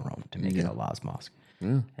space of their own to make it Allah's mosque.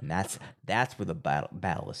 Yeah. And that's where the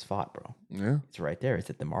battle is fought, bro. Yeah. It's right there. It's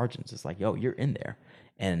at the margins. It's like, yo, you're in there,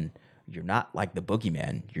 and you're not like the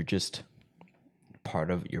boogeyman. You're just part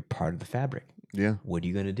of the fabric. Yeah. What are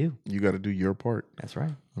you gonna do? You got to do your part. That's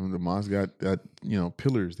right. The mosque got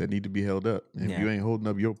pillars that need to be held up. If you ain't holding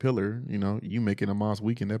up your pillar, you making a mosque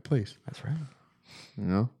weak in that place. That's right.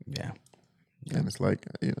 Yeah. And it's like,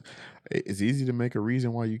 it's easy to make a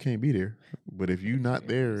reason why you can't be there. But if you're not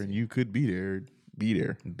there and you could be there, be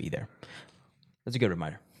there. Be there. That's a good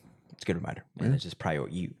reminder. It's a good reminder. And it's just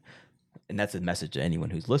you. And that's a message to anyone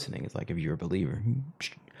who's listening. It's like, if you're a believer,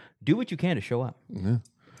 do what you can to show up. Yeah.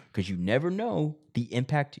 Because you never know the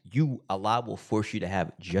impact Allah will force you to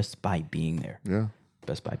have just by being there. Yeah.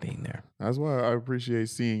 Just by being there. That's why I appreciate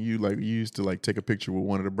seeing you. Like, you used to take a picture with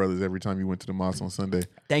one of the brothers every time you went to the mosque on Sunday.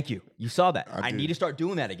 Thank you. You saw that. I did. need to start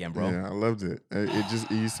doing that again, bro. Yeah, I loved it.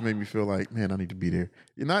 It used to make me feel like, man, I need to be there.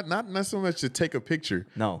 Not so much to take a picture.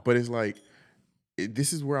 No. But it's like,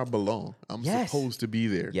 this is where I belong. I'm supposed to be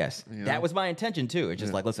there. Yes. You know? That was my intention too. It's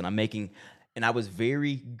just like, listen, and I was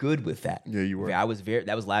very good with that. Yeah, you were. That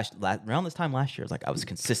was last around this time last year. I was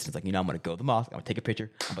consistent. It's like, I'm going to go to the mosque. I'm going to take a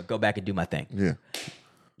picture. I'm going to go back and do my thing. Yeah.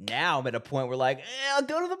 Now I'm at a point where I'll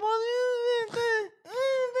go to the mosque.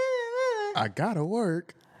 I gotta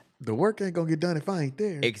work. The work ain't gonna get done if I ain't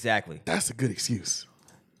there. Exactly. That's a good excuse.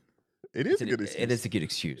 It is a good excuse. It is a good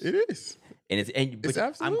excuse. It is. But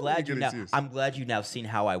absolutely I'm glad a good excuse. I'm glad you now seen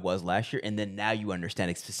how I was last year, and then now you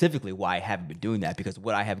understand specifically why I haven't been doing that, because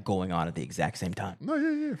what I have going on at the exact same time. No,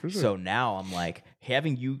 yeah, for sure. So now I'm like,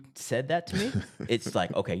 having you said that to me, it's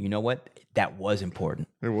like, okay, you know what? that was important.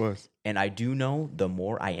 It was. And I do know the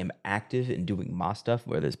more I am active in doing Moss stuff,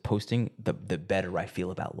 whether it's posting, the better I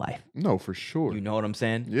feel about life. No, for sure. You know what I'm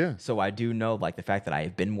saying? Yeah. So I do know, like, the fact that I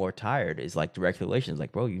have been more tired is like direct relations.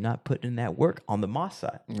 Like, bro, you're not putting in that work on the Moss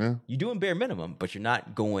side. Yeah. You're doing bare minimum, but you're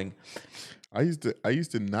not going. I used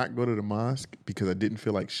to not go to the mosque because I didn't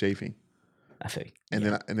feel like shaving. I feel you.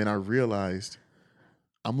 And then I realized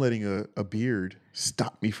I'm letting a beard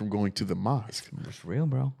stop me from going to the mosque. It's real,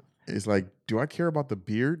 bro. It's like, do I care about the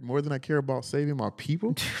beard more than I care about saving my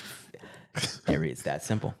people? Harry, it's that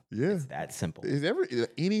simple. Yeah. It's that simple.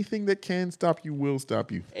 Anything that can stop you will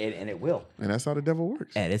stop you. And it will. And that's how the devil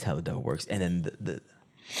works. And it's how the devil works. And then the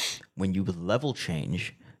when you level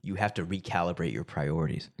change, you have to recalibrate your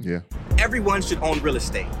priorities. Yeah. Everyone should own real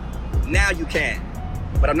estate. Now you can.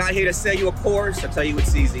 But I'm not here to sell you a course or tell you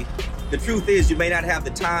it's easy. The truth is you may not have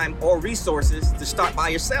the time or resources to start by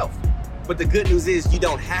yourself. But the good news is you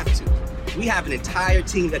don't have to. We have an entire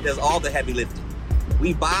team that does all the heavy lifting.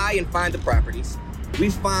 We buy and find the properties.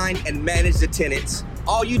 We find and manage the tenants.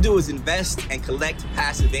 All you do is invest and collect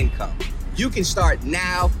passive income. You can start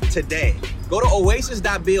now, today. Go to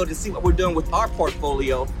oasis.build and see what we're doing with our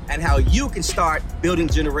portfolio and how you can start building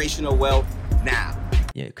generational wealth now.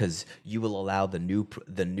 Yeah, because you will allow the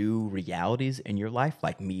new realities in your life,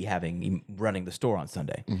 like me running the store on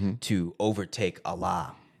Sunday, to overtake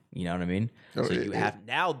Allah. You know what I mean? Oh, So you have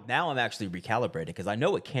now I'm actually recalibrating because I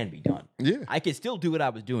know it can be done. Yeah. I can still do what I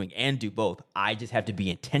was doing and do both. I just have to be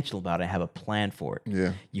intentional about it and have a plan for it.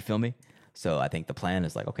 Yeah. You feel me? So I think the plan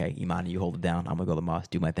is like, okay, Imani, you hold it down. I'm gonna go to the mosque,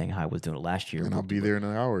 do my thing how I was doing it last year. And I'll be there in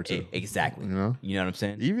an hour or two. Exactly. You know? You know what I'm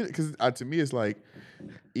saying? Even because to me, it's like,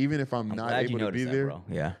 even if I'm not Glad you able to be noticed that, there, bro.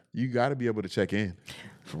 Yeah, you got to be able to check in.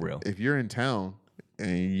 for real. If you're in town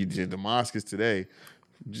and the mosque is today,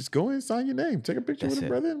 just go in, sign your name, take a picture That's with a it.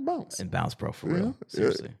 brother, and bounce. And bounce, bro, for You real. know?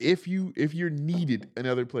 Seriously. If you're needed in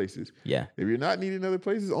other places, Yeah. If you're not needed in other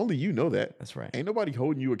places, only you know that. That's right. Ain't nobody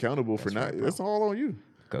holding you accountable for not. right, bro. That's all on you.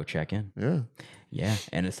 Go check in. Yeah. Yeah,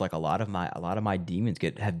 and it's like a lot of my demons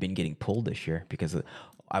have been getting pulled this year because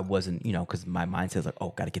I wasn't, because my mind says like, oh,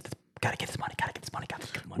 gotta get this money, gotta get this money.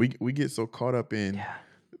 We get so caught up in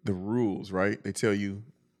the rules, right? They tell you,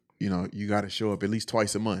 you got to show up at least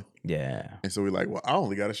twice a month, Yeah, and so we're like, well, I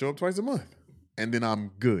only got to show up twice a month, and then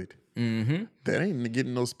I'm good. mm-hmm. That ain't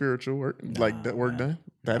getting no spiritual work that work done.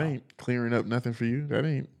 That ain't clearing up nothing for you.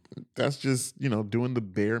 That's just doing the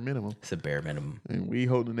bare minimum. It's a bare minimum. And we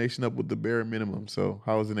hold the nation up with the bare minimum. So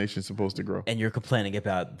how is the nation supposed to grow? And you're complaining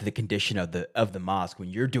about the condition of the mosque when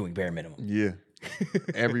you're doing bare minimum. Yeah.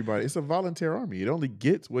 Everybody. It's a volunteer army. It only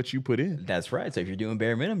gets what you put in. That's right. So if you're doing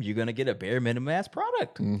bare minimum, you're gonna get a bare minimum ass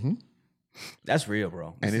product. Mm-hmm. That's real,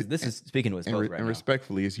 bro. This is speaking to us both right And now.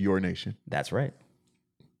 respectfully, it's your nation. That's right.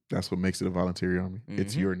 That's what makes it a volunteer army.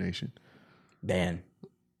 It's your nation. Man,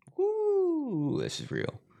 woo, this is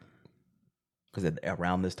real. Because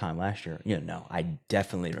around this time last year, I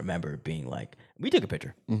definitely remember being like, we took a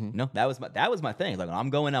picture. That was my thing. Like, I'm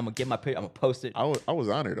gonna get my picture. I'm gonna post it. I was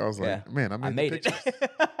honored. I was like, man, I made it.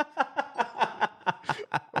 I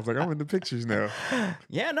was like, I'm in the pictures now.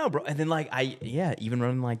 Yeah, no, bro. And then even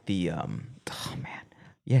running like the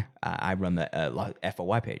I run the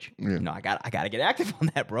FOY page. Yeah. I gotta get active on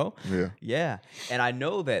that, bro. Yeah. And I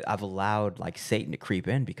know that I've allowed like Satan to creep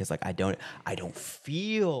in because like I don't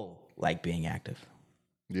feel like being active.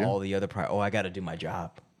 Yeah. All the other I got to do my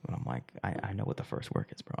job. And I'm like, I know what the first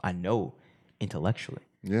work is, bro. I know intellectually.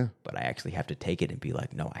 Yeah. But I actually have to take it and be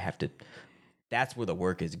like, no, I have to. That's where the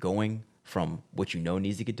work is going from what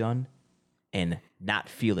needs to get done and not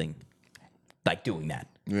feeling like doing that.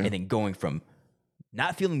 Yeah. And then going from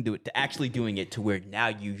not feeling do it to actually doing it to where now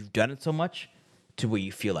you've done it so much to where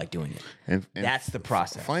you feel like doing it. And that's the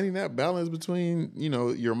process. Finding that balance between,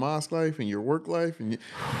 your mosque life and your work life and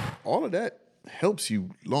all of that helps you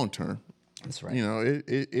long term. That's right.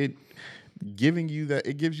 It gives you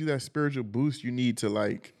that spiritual boost you need to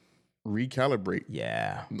like recalibrate.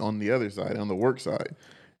 Yeah. On the other side, on the work side.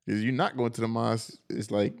 Because you're not going to the mosque,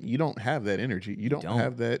 it's like you don't have that energy. You don't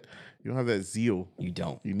have that zeal. You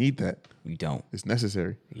don't. You need that. You don't. It's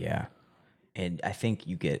necessary. Yeah. And I think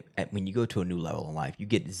when you go to a new level in life, you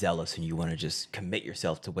get zealous and you want to just commit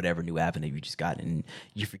yourself to whatever new avenue you just got. And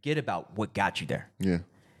you forget about what got you there. Yeah.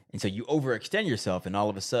 And so you overextend yourself and all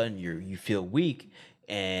of a sudden you feel weak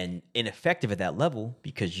and ineffective at that level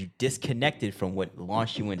because you disconnected from what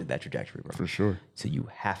launched you into that trajectory, bro. For sure. So you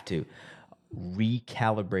have to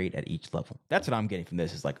recalibrate at each level. That's what I'm getting from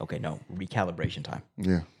this. Is like, okay, no, recalibration time.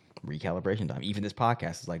 Yeah. Recalibration time. Even this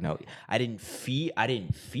podcast is like, no, I didn't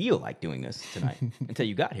feel like doing this tonight until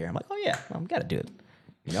you got here. I'm like, oh yeah, well, I've got to do it.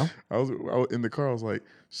 You know? I was in the car. I was like,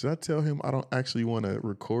 should I tell him I don't actually want to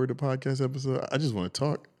record the podcast episode? I just want to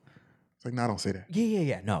talk. It's like, no, don't say that.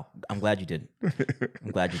 Yeah. No, I'm glad you didn't.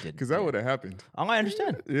 I'm glad you didn't. Because that would have happened. Oh, I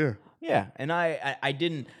understand. Yeah. Yeah, and I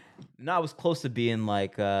didn't. No, I was close to being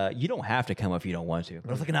like, you don't have to come if you don't want to. But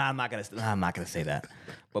I was like, nah, I'm not gonna say that.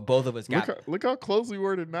 But both of us got. Look how close we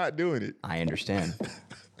were to not doing it. I understand,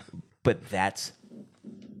 but that's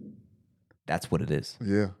what it is.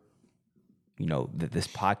 Yeah. You know, this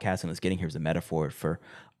podcast and us getting here is a metaphor for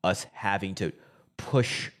us having to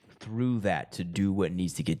push through that to do what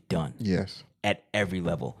needs to get done. Yes. At every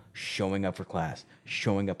level, showing up for class,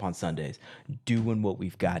 showing up on Sundays, doing what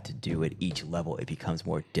we've got to do at each level. It becomes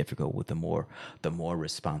more difficult with the more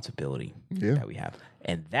responsibility that we have.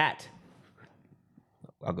 And that,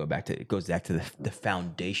 I'll go back to, it goes back to the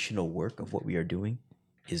foundational work of what we are doing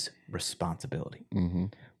is responsibility. Mm-hmm.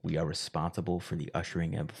 We are responsible for the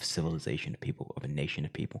ushering of civilization of people, of a nation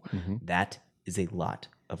of people. Mm-hmm. That is a lot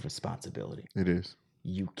of responsibility. It is.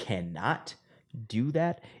 You cannot do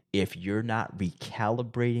that if you're not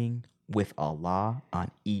recalibrating with Allah on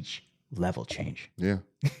each level change. Yeah.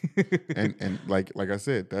 and like I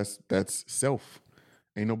said, that's self.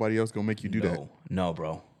 Ain't nobody else gonna make you do that. No,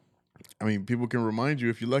 bro. I mean, people can remind you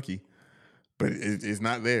if you're lucky, but it's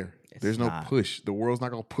not there. There's no push. The world's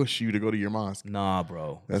not gonna push you to go to your mosque. Nah,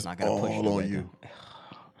 bro. That's it's not gonna push you all on you.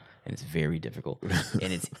 And it's very difficult.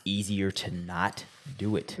 And it's easier to not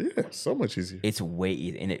do it. Yeah, so much easier. It's way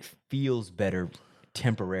easier, and it feels better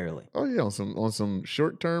temporarily. Oh yeah, on some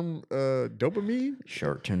short-term dopamine.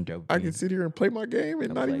 Short-term dopamine. I can sit here and play my game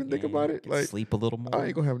and not even think about it. Like sleep a little more. I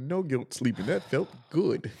ain't gonna have no guilt sleeping. That felt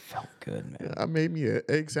good. Felt good, man. I made me an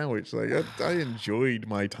egg sandwich. Like I enjoyed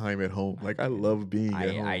my time at home. Like I love being at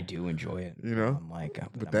home. I do enjoy it. You know? I'm like,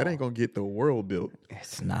 but that ain't gonna get the world built.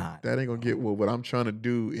 It's not. That ain't gonna get what I'm trying to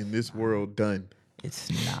do in this world done.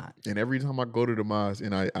 It's not. And every time I go to the mosque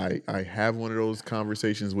and I have one of those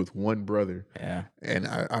conversations with one brother, and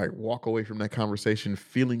I walk away from that conversation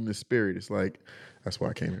feeling the spirit, it's like, that's why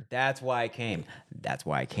I came here. That's why I came. That's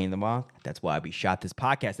why I came to mosque. That's why we shot this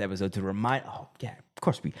podcast episode to remind, of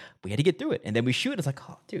course we had to get through it. And then we shoot, it's like,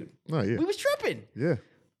 oh, dude, we was tripping. Yeah.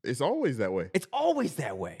 It's always that way. It's always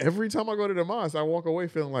that way. Every time I go to the mosque, I walk away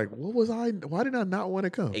feeling like, why did I not want to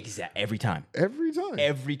come? Exactly. Every time. Every time.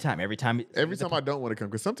 Every time I don't want to come,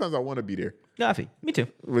 because sometimes I want to be there. No, me too.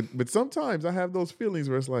 But sometimes I have those feelings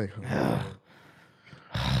where it's like,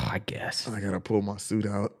 I guess. I gotta pull my suit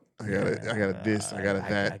out. I gotta this, I gotta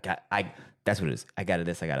that. That's what it is. I gotta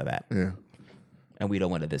this, I gotta that. Yeah. And we don't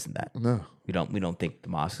want to this and that. No. We don't think the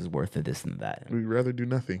mosque is worth the this and that. We'd rather do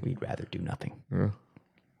nothing. We'd rather do nothing. Yeah.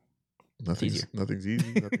 Nothing's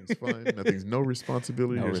easy. Nothing's fun. Nothing's no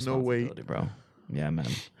responsibility. There's no weight, bro. Yeah, man.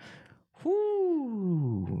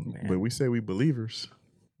 Whoo, man. But we say we believers.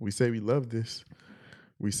 We say we love this.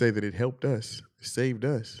 We say that it helped us, it saved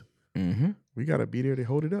us. Mm-hmm. We gotta be there to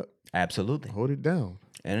hold it up. Absolutely, hold it down.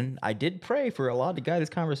 And I did pray for Allah to guide this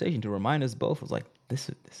conversation to remind us both. I was like,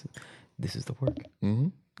 this is the work. Mm-hmm.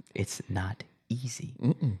 It's not easy.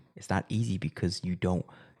 Mm-mm. It's not easy because you don't.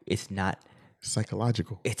 It's not.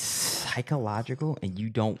 Psychological. It's psychological, and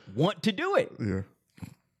you don't want to do it. Yeah.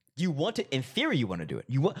 You want to, in theory, you want to do it.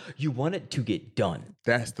 You want it to get done.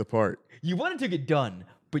 That's the part. You want it to get done,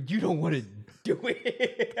 but you don't want to do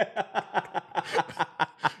it.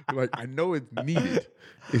 Like, I know it's needed.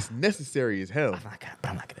 It's necessary as hell.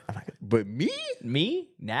 I'm not gonna. But me? Me?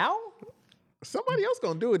 Now? Somebody else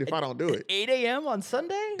gonna do it if I don't do it. 8 a.m. on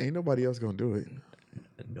Sunday? Ain't nobody else gonna do it.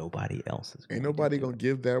 Nobody else is. Ain't nobody gonna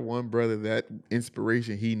give that one brother that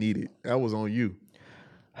inspiration he needed. That was on you.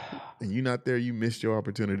 And you not there, you missed your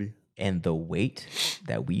opportunity. And the weight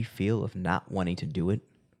that we feel of not wanting to do it,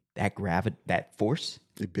 that force,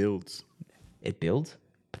 it builds.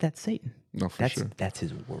 But that's Satan. No, for sure. That's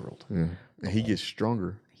his world. Yeah. And he gets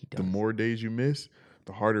stronger. He does. The more days you miss,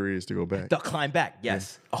 the harder it is to go back. They'll climb back.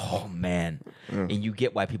 Yes. Yeah. Oh man. Yeah. And you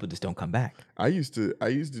get why people just don't come back. I used to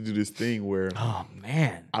do this thing where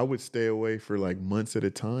I would stay away for like months at a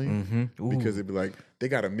time because it'd be like, they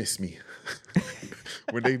gotta miss me.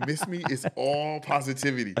 When they miss me, it's all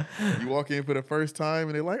positivity. You walk in for the first time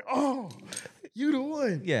and they're like, oh, you the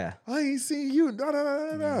one. Yeah. I ain't seen you. Da, da,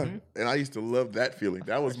 da, da. And I used to love that feeling.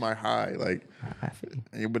 That was my high. Like,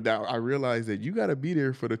 but now I realized that you got to be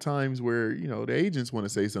there for the times where, the agents want to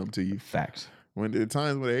say something to you. Facts. When the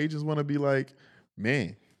times when the agents want to be like,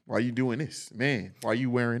 man, why you doing this? Man, why you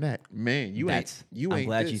wearing that? Man, you ain't this. You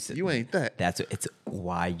ain't that. It's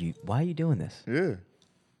why you doing this? Yeah.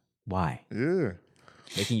 Why? Yeah.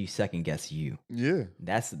 Making you second guess you. Yeah.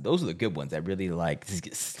 Those are the good ones that really like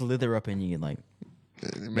slither up in you and like,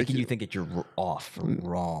 making you think that you're off or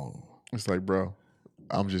wrong. It's like, bro,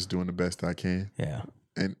 I'm just doing the best I can. Yeah.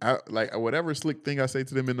 And I, like whatever slick thing I say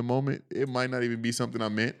to them in the moment, it might not even be something I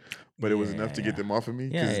meant, but it was enough to get them off of me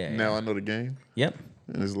because now I know the game. Yep.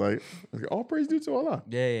 And it's like all praise due to Allah.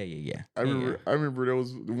 Yeah. I remember there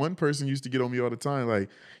was one person used to get on me all the time, like,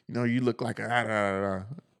 you look like a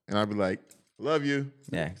and I'd be like, love you.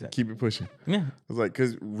 Yeah, exactly. Keep it pushing. Yeah. It's like,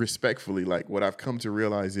 because respectfully, like what I've come to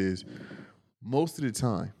realize is most of the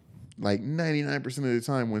time, like 99% of the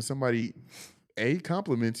time, when somebody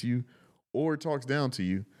compliments you or talks down to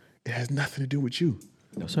you, it has nothing to do with you.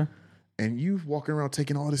 No, sir. And you walking around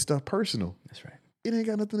taking all this stuff personal. That's right. It ain't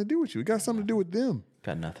got nothing to do with you. It got something to do with them.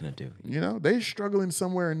 Got nothing to do. They're struggling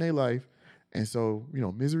somewhere in their life. And so,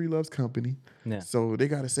 misery loves company. Yeah. So they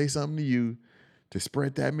got to say something to you to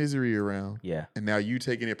spread that misery around. Yeah. And now you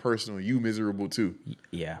taking it personal. You miserable too.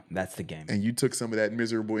 Yeah, that's the game. And you took some of that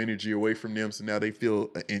miserable energy away from them. So now they feel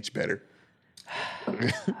an inch better.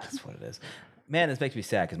 That's what it is. Man, this makes me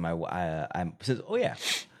sad because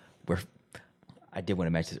I did want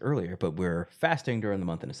to mention this earlier, but we're fasting during the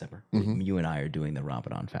month of December. Mm-hmm. You and I are doing the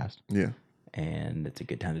Ramadan fast. Yeah. And it's a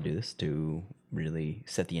good time to do this to really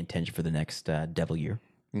set the intention for the next devil year.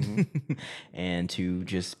 Mm-hmm. And to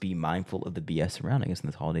just be mindful of the BS surrounding us in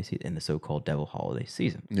this holiday season, in the so-called devil holiday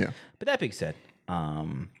season. Yeah. But that being said,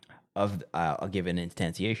 I'll give an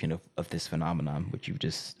instantiation of this phenomenon, which you've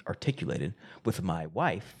just articulated, with my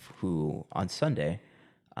wife, who on Sunday,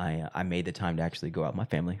 I made the time to actually go out with my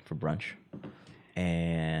family for brunch.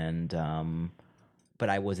 And, but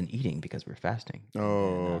I wasn't eating because we were fasting.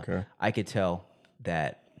 Oh, okay. I could tell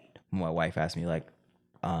that when my wife asked me, like,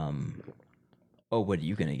 what are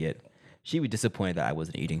you going to get? She was disappointed that I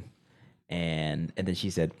wasn't eating. And then she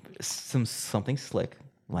said something slick,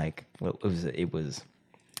 like, it was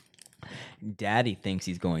Daddy thinks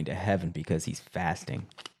he's going to heaven because he's fasting.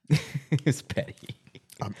 It's petty.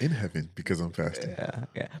 I'm in heaven because I'm fasting.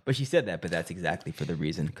 Yeah. But she said that, but that's exactly for the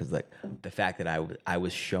reason, because like the fact that I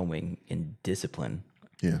was showing in discipline.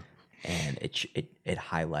 Yeah. And it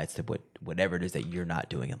highlights to whatever it is that you're not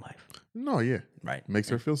doing in life. No, yeah. Right. Makes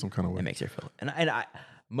her feel some kind of way. It makes her feel. And I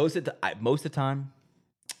most of the time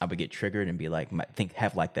I would get triggered and be like,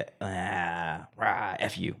 have like that,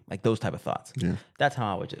 F you, like those type of thoughts. Yeah. That's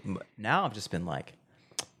how I would now I've just been like,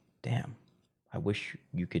 damn, I wish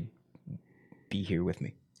you could be here with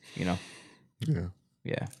me, Yeah.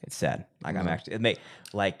 Yeah, it's sad. Like I'm actually,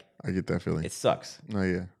 I get that feeling. It sucks. Oh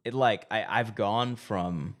yeah. It I've gone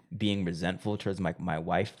from being resentful towards my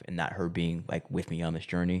wife and not her being like with me on this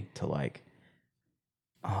journey to like,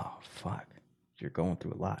 oh fuck, you're going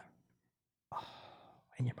through a lot. Oh,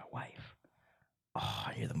 and you're my wife. Oh,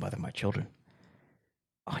 you're the mother of my children.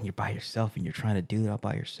 Oh, and you're by yourself and you're trying to do it all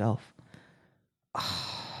by yourself.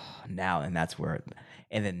 Oh, now, and that's where,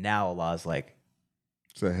 and then now Allah's like,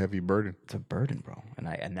 it's a heavy burden. It's a burden, bro.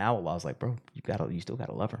 And now Allah's like, bro, you still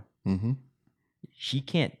gotta love her. Mm-hmm. She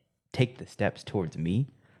can't take the steps towards me,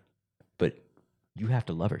 but you have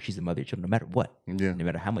to love her. She's the mother of your children, no matter what. Yeah. No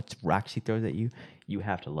matter how much rock she throws at you, you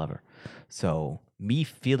have to love her. So me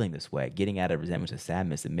feeling this way, getting out of resentment and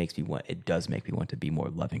sadness, it does make me want to be more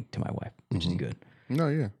loving to my wife, which is good. No,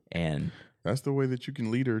 yeah. And that's the way that you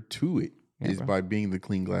can lead her to it, is bro. by being the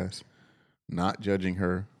clean glass, not judging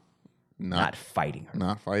her. Not fighting her.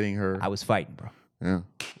 Not fighting her. I was fighting, bro. Yeah.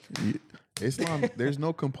 Islam, there's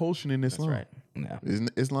no compulsion in Islam. That's right.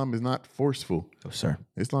 No. Islam is not forceful. Oh, sir.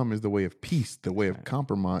 Islam is the way of peace, the way of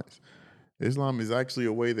compromise. Islam is actually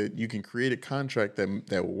a way that you can create a contract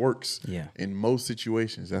that works in most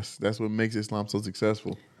situations. That's what makes Islam so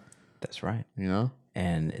successful. That's right.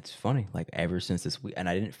 And it's funny, like ever since this week, and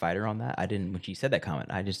I didn't fight her on that. When she said that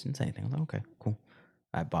comment, I just didn't say anything. I was like, okay, cool.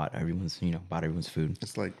 I bought everyone's food.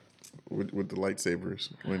 It's like with the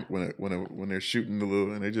lightsabers when they're shooting the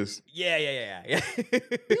little and they just yeah.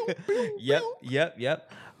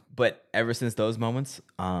 Yep. But ever since those moments,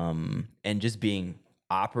 and just being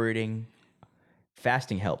operating,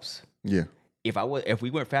 fasting helps. Yeah. If we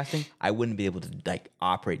weren't fasting, I wouldn't be able to like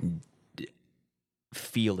operate and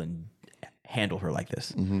feel and handle her like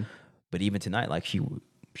this. Mm-hmm. But even tonight, like she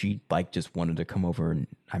like just wanted to come over, and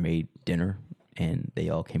I made dinner, and they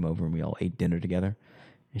all came over and we all ate dinner together.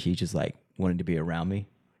 And she just like wanted to be around me.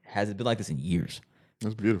 Hasn't been like this in years.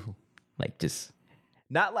 That's beautiful. Like just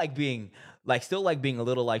not like being like still like being a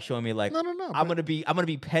little like showing me like no. I'm gonna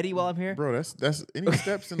be petty while I'm here. Bro, that's any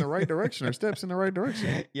steps in the right direction or steps in the right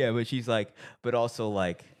direction. Yeah, but she's like, but also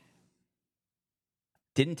like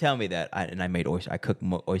didn't tell me that I made I cooked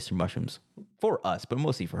oyster mushrooms for us, but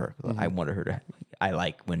mostly for her. Mm-hmm. I wanted her to. I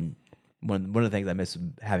like when one of the things I miss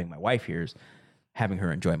having my wife here is having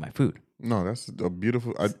her enjoy my food. No, that's a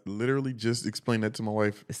beautiful. I literally just explained that to my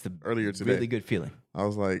wife It's the earlier today. really good feeling. I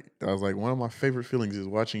was like, one of my favorite feelings is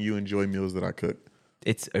watching you enjoy meals that I cook.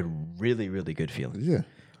 It's a really, really good feeling. Yeah.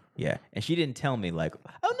 Yeah. And she didn't tell me like,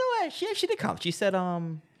 oh no, she did comment. She said,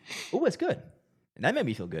 oh, it's good. And that made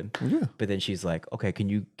me feel good. Yeah. But then she's like, okay, can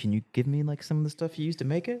you give me like some of the stuff you used to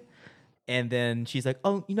make it? And then she's like,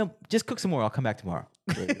 oh, just cook some more. I'll come back tomorrow.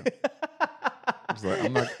 There you go. It's like,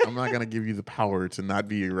 I'm not gonna give you the power to not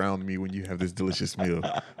be around me when you have this delicious meal.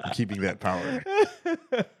 I'm keeping that power.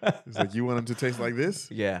 It's like, you want them to taste like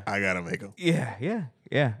this? Yeah. I gotta make them.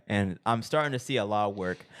 Yeah. And I'm starting to see Allah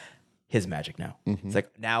work his magic now. It's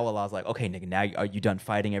like now Allah's like, okay, nigga, now are you done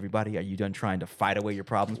fighting everybody? Are you done trying to fight away your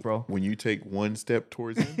problems, bro? When you take one step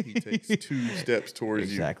towards him, he takes 2 steps towards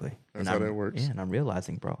Exactly. you. That's And how I'm- that works. Yeah, and I'm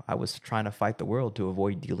realizing, bro, I was trying to fight the world to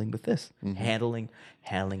avoid dealing with this. Handling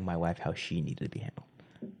my wife how she needed to be handled.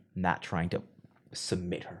 Not trying to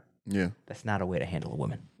submit her. Yeah. That's not a way to handle a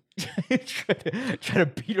woman. try to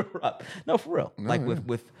beat her up. No, for real.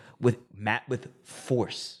 With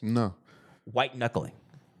force. No. White knuckling.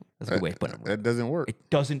 That's a good way of putting it. That doesn't work. It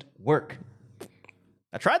doesn't work.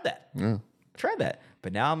 I tried that. Yeah. I tried that.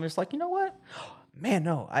 But now I'm just like, you know what? Man,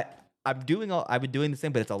 no. I've been doing this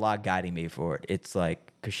thing, but it's a lot guiding me for it. It's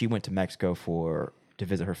like, because she went to Mexico to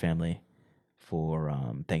visit her family for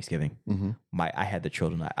Thanksgiving. I had the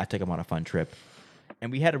children. I took them on a fun trip.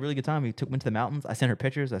 And we had a really good time. We went to the mountains. I sent her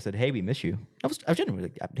pictures. I said, hey, we miss you. I was genuinely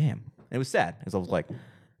like, damn. And it was sad. Because I was like,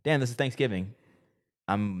 damn, this is Thanksgiving.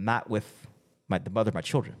 I'm not with the mother of my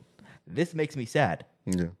children. This makes me sad.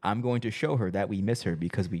 Yeah. I'm going to show her that we miss her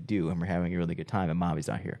because we do, and we're having a really good time, and mommy's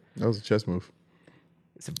not here. That was a chess move.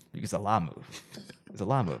 It's a law move. It's a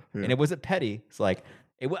law move. And it wasn't petty. It's like,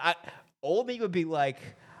 old me would be like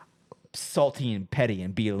salty and petty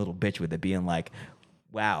and be a little bitch with it, being like,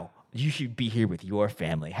 wow, you should be here with your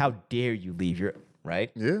family. How dare you leave your,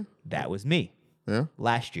 right? Yeah. That was me Yeah.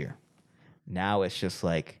 last year. Now it's just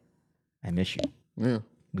like, I miss you. Yeah.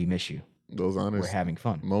 We miss you. Those honest We're having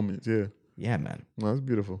fun. moments. Yeah. Yeah, man. No, that's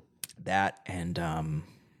beautiful. That and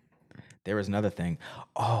there was another thing.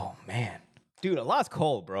 Oh man, dude, Allah's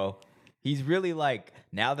cold, bro. He's really like,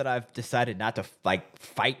 now that I've decided not to like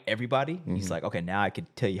fight everybody, he's like, okay, now I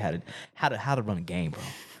could tell you how to run a game, bro.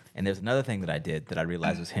 And there's another thing that I did that I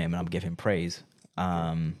realized was him, and I'm giving him praise.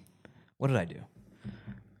 What did I do?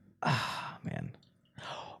 Ah, man.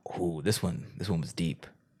 Ooh, this one was deep.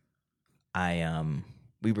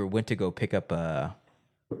 We went to go pick up a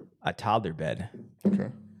toddler bed Okay.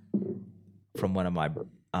 from one of my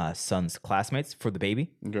son's classmates for the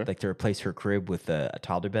baby, Okay. like to replace her crib with a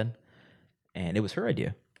toddler bed, and it was her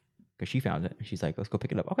idea because she found it. And she's like, "Let's go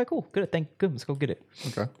pick it up." Okay, cool, good. Let's go get it.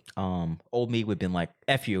 Okay. Old me would have been like,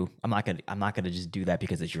 "F you, I'm not gonna just do that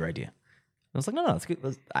because it's your idea." I was like, "No, let's go."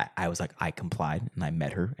 I was like, I complied and I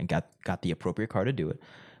met her and got the appropriate car to do it.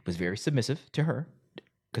 Was very submissive to her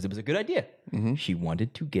because it was a good idea. She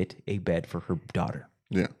wanted to get a bed for her daughter.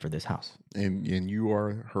 Yeah. For this house. And you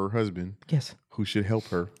are her husband. Yes. Who should help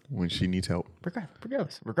her when she needs help.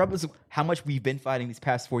 Regardless of how much we've been fighting these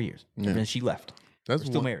past 4 years. And then she left. That's We're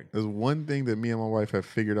still married. There's one thing that me and my wife have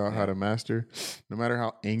figured out how to master. No matter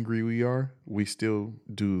how angry we are, we still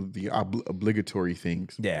do the obligatory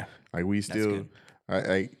things. Yeah. Like we still,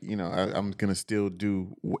 I'm gonna still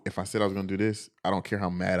do. If I said I was gonna do this, I don't care how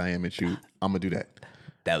mad I am at you. I'm gonna do that.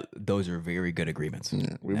 Those are very good agreements.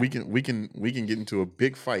 Yeah. We can get into a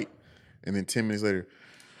big fight, and then 10 minutes later,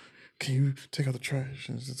 can you take out the trash?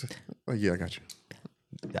 Like, yeah, I got you.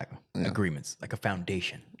 Exactly. Agreements, like a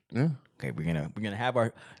foundation. Yeah. Okay, we're gonna have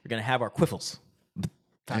our quiffles.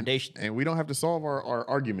 Foundation. And we don't have to solve our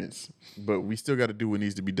arguments, but we still got to do what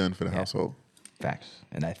needs to be done for the household. Facts.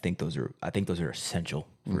 And I think those are essential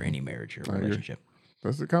for any marriage or relationship.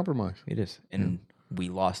 That's the compromise. It is. And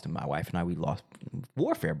my wife and I, we lost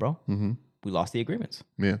warfare, bro. Mm-hmm. We lost the agreements.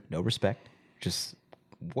 Yeah. No respect, just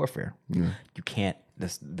warfare. Yeah. You can't,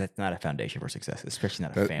 that's not a foundation for success, especially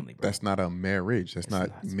not a family, bro. That's not a marriage. That's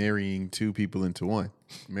not marrying two people into one.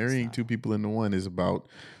 Marrying two people into one is about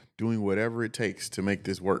doing whatever it takes to make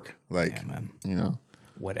this work. Like,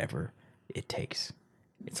 whatever it takes.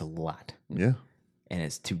 It's a lot. Yeah. And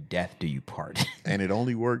it's to death do you part. And it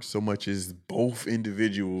only works so much as both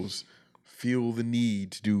individuals feel the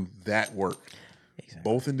need to do that work. Exactly.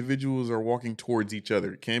 Both individuals are walking towards each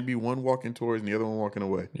other. It can't be one walking towards and the other one walking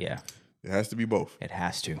away. Yeah. It has to be both. It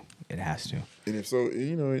has to. And if so,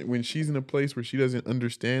 when she's in a place where she doesn't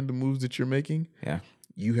understand the moves that you're making,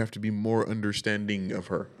 you have to be more understanding of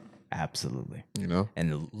her. Absolutely.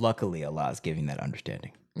 And luckily, Allah is giving that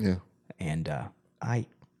understanding. Yeah. And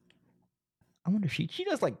I wonder if she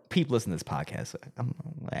does like people listen to this podcast.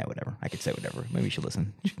 Whatever. I could say whatever. Maybe you should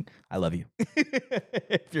listen. I love you.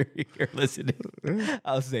 If you're listening,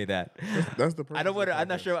 I'll say that. That's the. I don't want to. I'm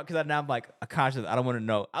not sure because now I'm like a conscious. I don't want to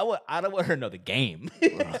know. I don't want her to know the game.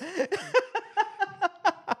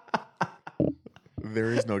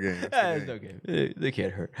 There is no game. There's no game. They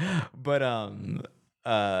can't hurt. But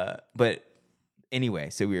anyway,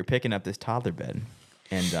 so we were picking up this toddler bed,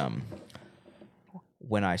 and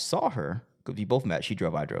when I saw her, because we both met, she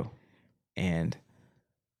drove, I drove, and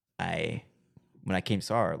when I came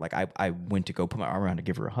saw her, like I went to go put my arm around to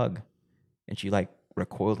give her a hug, and she like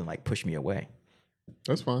recoiled and like pushed me away.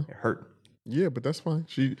 That's fine. It hurt. Yeah, but that's fine.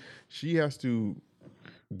 She has to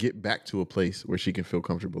get back to a place where she can feel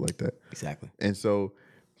comfortable like that. Exactly. And so,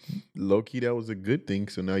 low key, that was a good thing.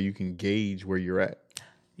 So now you can gauge where you're at.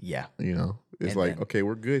 Yeah. You know, it's And like, then- okay,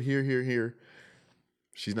 we're good here.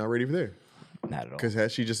 She's not ready for there. Not at all. Because had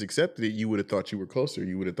she just accepted it, you would have thought you were closer.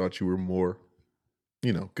 You would have thought you were more,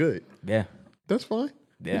 good. Yeah. That's fine.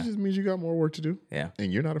 Yeah. It just means you got more work to do. Yeah.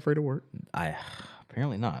 And you're not afraid of work.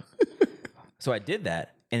 Apparently not. So I did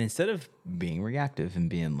that, and instead of being reactive and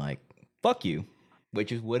being like, fuck you,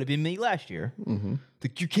 which would have been me last year,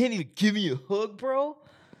 like, you can't even give me a hug, bro.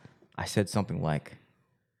 I said something like,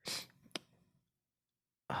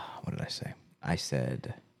 what did I say? I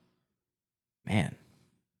said, man,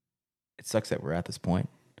 it sucks that we're at this point.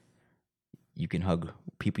 You can hug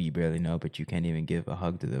people you barely know, but you can't even give a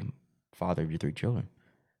hug to the father of your 3 children.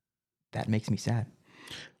 That makes me sad.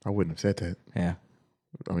 I wouldn't have said that. Yeah.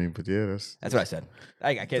 I mean, but yeah, that's That's what I said.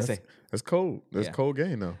 I can't say. that's cold. That's Yeah. cold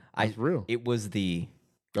game though. It's real. It was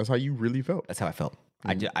That's how you really felt. that's how I felt.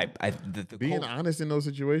 The Being cold- honest in those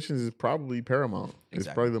situations is probably paramount. It's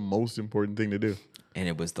Exactly. probably the most important thing to do. and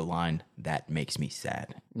it was the line that makes me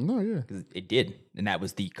sad. No, yeah. Because it did. And that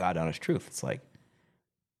was the God honest truth. It's like,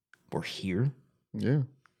 we're here. Yeah.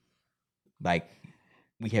 Like,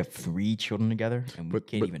 we have 3 children together and we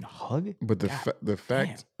can't even hug. But the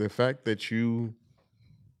God the fact that you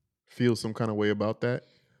feel some kind of way about that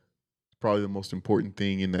is probably the most important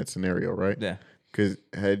thing in that scenario, right? Yeah. Because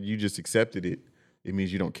had you just accepted it, it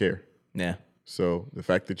means you don't care. Yeah. So the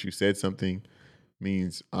fact that you said something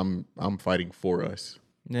means I'm fighting for us.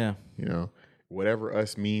 Yeah. You know, whatever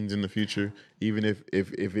us means in the future, even if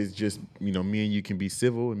it's just, me and you can be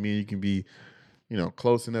civil and me and you can be,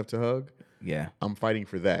 close enough to hug, Yeah. I'm fighting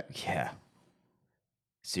for that. Yeah.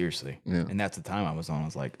 Seriously. Yeah. And that's the time I was on. I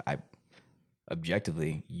was like,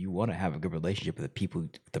 objectively, you want to have a good relationship with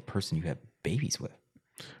the person you have babies with.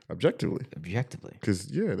 Objectively. Objectively. Because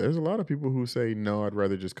there's a lot of people who say no, I'd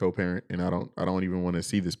rather just co-parent and I don't even want to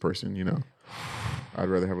see this person, I'd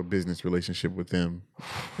rather have a business relationship with them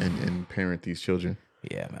and parent these children.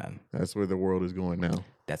 Yeah, man. That's where the world is going now.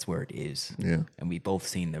 That's where it is. Yeah. And we both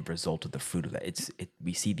seen the result of the fruit of that.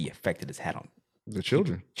 We see the effect it has had on The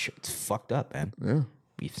children. It's fucked up, man. Yeah.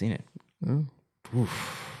 We've seen it. Yeah.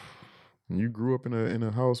 When you grew up in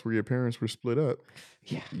a house where your parents were split up,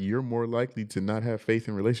 you're more likely to not have faith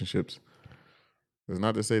in relationships. It's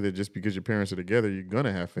not to say that just because your parents are together, you're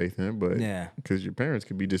gonna have faith in it, but because your parents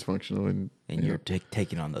could be dysfunctional and you're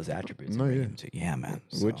taking on those attributes. No, Yeah, man.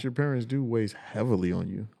 what your parents do weighs heavily on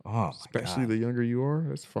you. Oh, Especially the younger you are.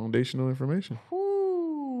 That's foundational information.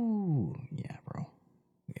 Ooh. Yeah, bro.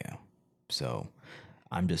 Yeah. So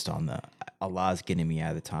I'm just on Allah's getting me out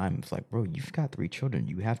of the time. It's like, bro, you've got 3 children.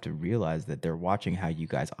 You have to realize that they're watching how you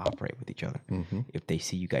guys operate with each other. Mm-hmm. If they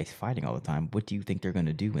see you guys fighting all the time, what do you think they're going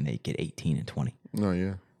to do when they get 18 and 20? No,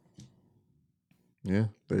 yeah. Yeah.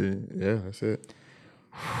 That's it.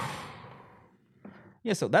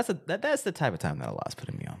 Yeah, so that's the type of time that Allah's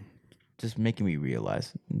putting me on. Just making me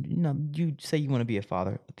realize, you say you want to be a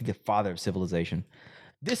father, the father of civilization.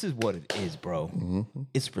 This is what it is, bro. Mm-hmm.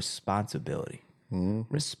 It's responsibility.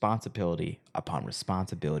 Mm-hmm. Responsibility upon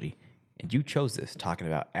responsibility. And you chose this, talking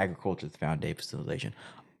about agriculture as the foundation of civilization.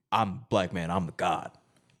 I'm black man, I'm the God.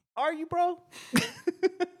 Are you, bro?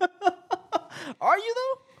 Are you,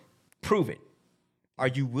 though? Prove it. Are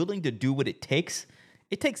you willing to do what it takes?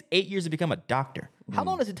 It takes 8 years to become a doctor. How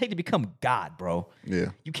long does it take to become God, bro? Yeah.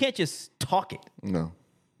 You can't just talk it. No.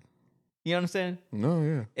 You know what I'm saying? No,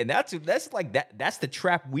 yeah. And that's like that. That's the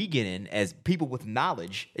trap we get in as people with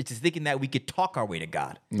knowledge. It's just thinking that we could talk our way to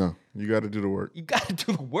God. No. You got to do the work. You got to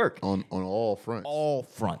do the work On all fronts. all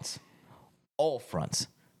fronts,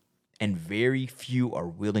 and very few are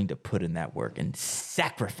willing to put in that work and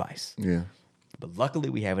sacrifice. Yeah. But luckily,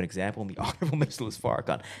 we have an example in the Honorable Mr. Louis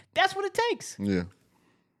Farrakhan. That's what it takes. Yeah.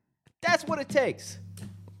 That's what it takes.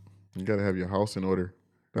 You got to have your house in order.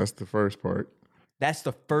 That's the first part. That's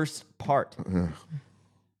the first part.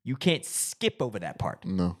 You can't skip over that part.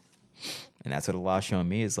 No. And that's what Allah's showing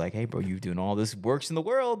me is like, hey, bro, you're doing all this works in the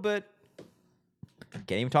world, but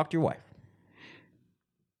can't even talk to your wife.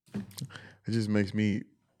 It just makes me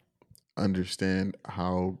understand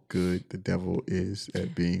how good the devil is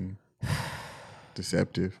at being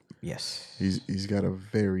deceptive. Yes. He's got a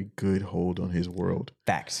very good hold on his world.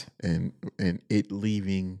 Facts. And it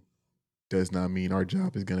leaving does not mean our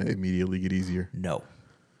job is gonna immediately get easier. No.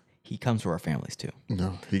 He comes for our families too.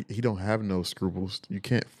 No, he don't have no scruples. You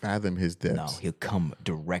can't fathom his No, depths. he'll come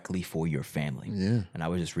directly for your family. Yeah. And I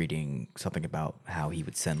was just reading something about how he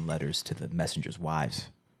would send letters to the messengers' wives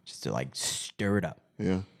just to like stir it up.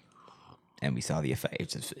 Yeah. And we saw the effect.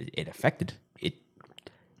 It affected it.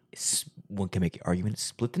 One can make an argument, it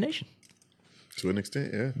split the nation, To an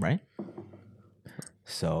extent, yeah. right?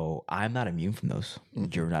 So I'm not immune from those.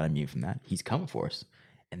 You're not immune from that. He's coming for us.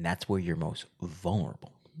 And that's where you're most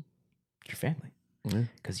vulnerable. Your family.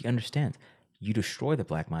 Because he understands you destroy the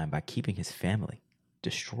black mind by keeping his family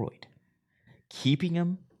destroyed. Keeping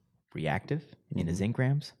him reactive in his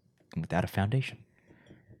engrams and without a foundation.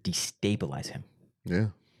 Destabilize him. Yeah.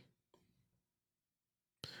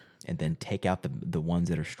 And then take out the ones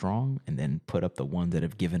that are strong and then put up the ones that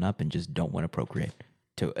have given up and just don't want to procreate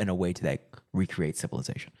in a way to that recreate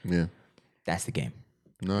civilization. Yeah. That's the game.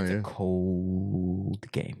 No, It's yeah. a cold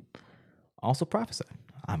game. Also prophesied.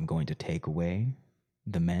 I'm going to take away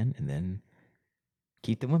the men and then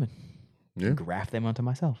keep the women. Yeah. Graft them onto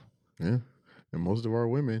myself. Yeah. And most of our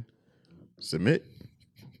women submit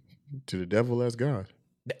to the devil as God.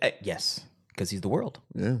 Yes, because he's the world.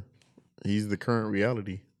 Yeah. He's the current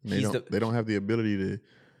reality. They don't have the ability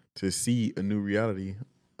to see a new reality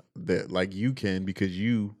that like you can because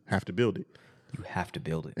you have to build it. You have to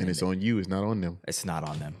build it. And it's on you, it's not on them. It's not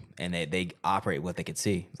on them. And they operate what they can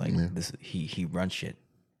see. It's like this he runs shit.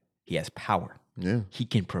 He has power. Yeah. He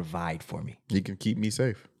can provide for me. He can keep me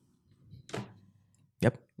safe.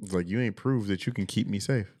 Yep. It's like you ain't proved that you can keep me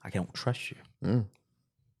safe. I don't trust you. Yeah.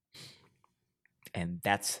 And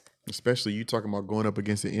that's Especially you talking about going up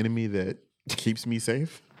against an enemy that keeps me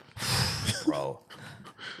safe. bro.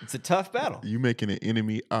 It's a tough battle. You making an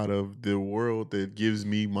enemy out of the world that gives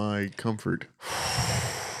me my comfort.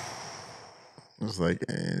 It's like,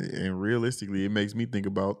 and realistically, it makes me think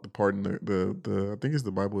about the part in the I think it's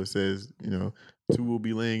the Bible that says, two will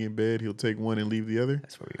be laying in bed, he'll take one and leave the other.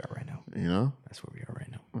 That's where we are right now. You know? That's where we are right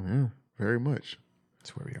now. Yeah, very much.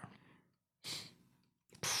 That's where we are.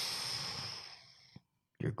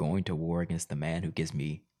 You're going to war against the man who gives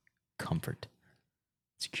me comfort,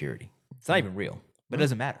 security. It's not even real, but it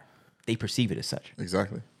doesn't matter. They perceive it as such.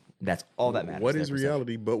 Exactly. That's all that matters. What their is perception.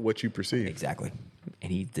 reality but what you perceive? Exactly.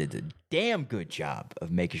 And he did a damn good job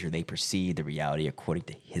of making sure they perceive the reality according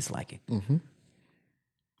to his liking. Mm-hmm.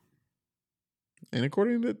 And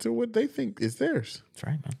according to what they think is theirs. That's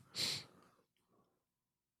right, man.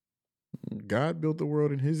 God built the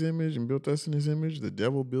world in his image and built us in his image. The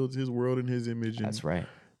devil builds his world in his image. And, That's right.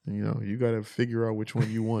 You got to figure out which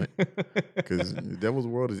one you want. Because the devil's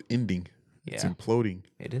world is ending. It's Yeah. imploding.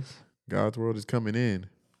 It is. God's world is coming in.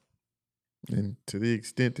 And to the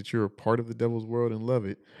extent that you're a part of the devil's world and love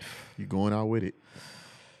it, you're going out with it.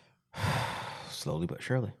 Slowly but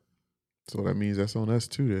surely. So that means that's on us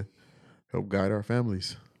too to help guide our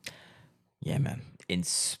families. Yeah, man. In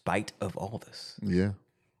spite of all this. Yeah.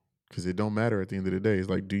 Because it don't matter at the end of the day. It's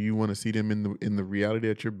like, do you want to see them in the reality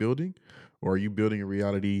that you're building? Or are you building a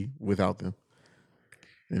reality without them?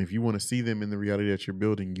 And if you want to see them in the reality that you're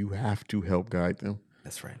building, you have to help guide them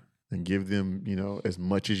That's right. and give them, as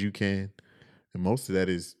much as you can. And most of that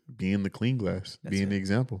is being the clean glass, being the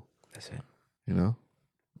example, That's it. Yeah,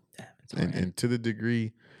 it's all right. and to the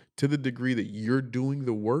degree that you're doing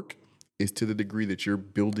the work is to the degree that you're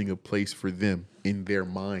building a place for them in their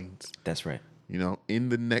minds. That's right. In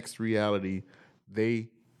the next reality, they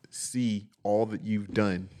see all that you've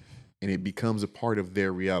done and it becomes a part of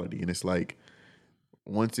their reality. And it's like,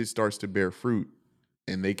 once it starts to bear fruit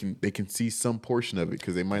and they can see some portion of it,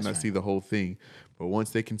 because they might not see the whole thing, but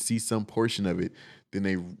once they can see some portion of it,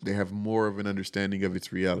 then they have more of an understanding of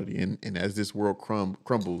its reality. And as this world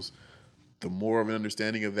crumbles, the more of an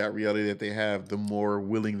understanding of that reality that they have, the more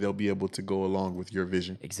willing they'll be able to go along with your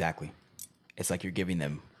vision. Exactly. It's like you're giving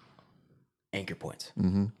them anchor points.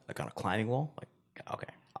 Mm-hmm. Like on a climbing wall. Like, okay,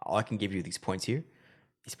 all I can give you these points here,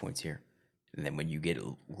 these points here. And then when you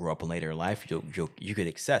grow up in later in life, you could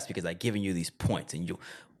access because I've given you these points, and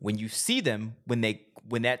when you see them, when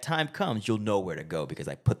that time comes, you'll know where to go because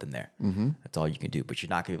I put them there. Mm-hmm. That's all you can do, but you're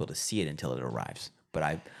not gonna be able to see it until it arrives.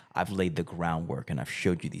 But I've laid the groundwork and I've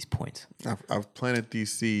showed you these points. I've planted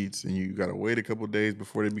these seeds, and you got to wait a couple of days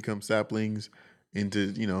before they become saplings,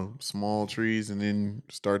 into, small trees and then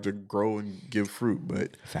start to grow and give fruit.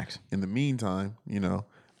 But Facts. in the meantime,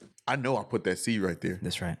 I know I put that seed right there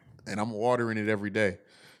That's right. and I'm watering it every day.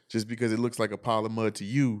 Just because it looks like a pile of mud to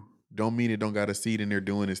you, don't mean it don't got a seed in there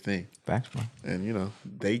doing its thing. Facts, bro. And,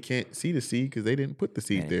 they can't see the seed because they didn't put the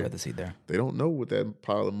seed there. Put the seed there. They don't know what that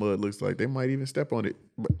pile of mud looks like. They might even step on it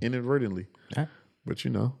inadvertently. Yeah. But,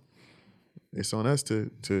 it's on us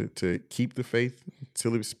to keep the faith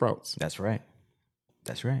till it sprouts. That's right.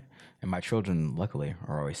 That's right. And my children, luckily,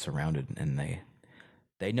 are always surrounded, and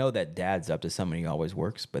they know that dad's up to something. He always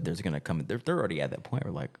works, but there's gonna come. They're already at that point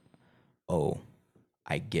where like, oh,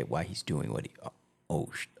 I get why he's doing what he.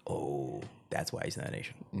 Oh, that's why he's in that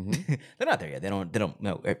nation. Mm-hmm. They're not there yet. They don't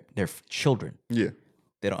know. They're children. Yeah.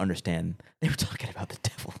 They don't understand. They were talking about the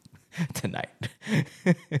devil tonight.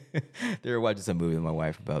 They were watching some movie with my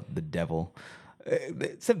wife about the devil.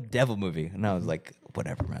 Some devil movie, and I was like,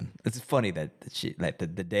 "Whatever, man." It's funny that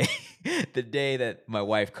the day, the day that my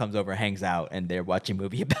wife comes over, hangs out, and they're watching a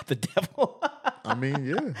movie about the devil. I mean,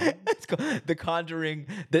 yeah. It's called The Conjuring.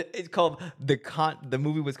 The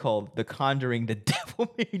movie was called The Conjuring. The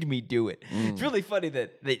Devil Made Me Do It. It's really funny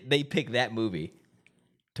that they pick that movie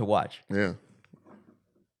to watch. Yeah.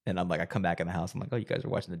 And I'm like, I come back in the house. I'm like, oh, you guys are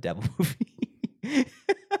watching the devil movie.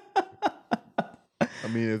 I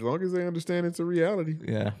mean, as long as they understand it's a reality.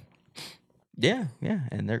 Yeah. Yeah, yeah,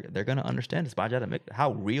 and they're gonna understand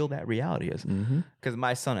how real that reality is. Because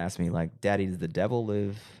my son asked me, like, Daddy, does the devil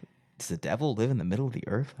live in the middle of the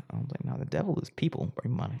earth? I was like, no, the devil is people.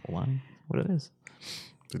 Bring money, what it is.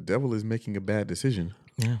 The devil is making a bad decision.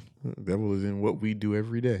 Yeah, The devil is in what we do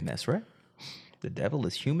every day. that's right. The devil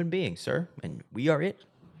is human beings, sir, and we are it,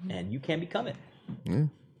 and you can become it. Yeah.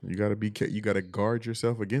 You gotta guard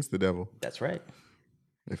yourself against the devil. That's right.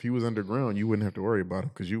 If he was underground, you wouldn't have to worry about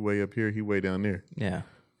him because you way up here, he way down there. Yeah,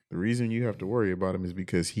 The reason you have to worry about him is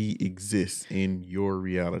because he exists in your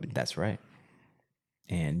reality. that's right.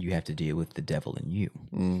 And you have to deal with the devil in you.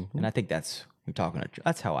 Mm-hmm. And I think that's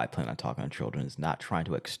how I plan on talking to children, is not trying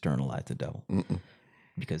to externalize the devil.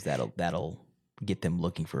 Because that'll get them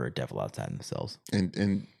looking for a devil outside themselves.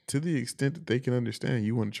 And to the extent that they can understand,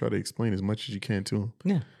 you want to try to explain as much as you can to them.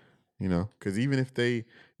 Yeah. Because even if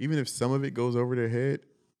some of it goes over their head,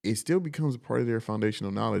 it still becomes a part of their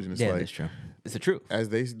foundational knowledge. And it's Yeah, like, that's true. It's the truth. as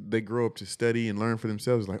they grow up to study and learn for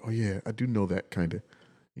themselves, like, oh yeah, I do know that kind of,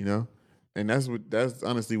 And that's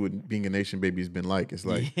honestly what being a nation baby has been like. It's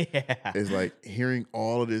like, it's like hearing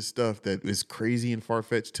all of this stuff that is crazy and far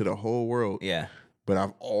fetched to the whole world. Yeah. But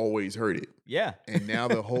I've always heard it. Yeah. And now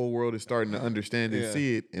the whole world is starting to understand and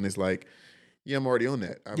see it. And it's like, yeah, I'm already on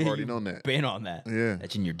that. I've already known that. Been on that. Yeah.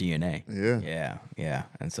 That's in your DNA. Yeah. Yeah. Yeah.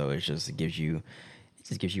 And so it gives you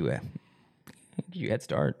a head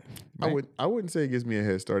start. Right? I wouldn't say it gives me a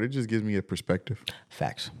head start. It just gives me a perspective.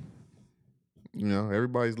 Facts.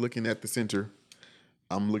 Everybody's looking at the center.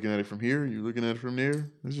 I'm looking at it from here. You're looking at it from there.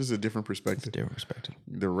 It's just a different perspective. Different perspective.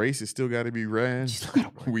 The race has still got to be ran.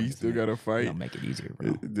 We still got to fight. It'll make it easier,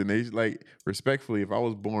 bro. The nation, like, respectfully, if I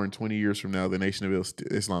was born 20 years from now, the Nation of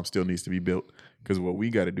Islam still needs to be built, because what we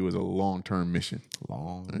got to do is a long-term mission.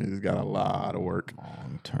 It's got a lot of work.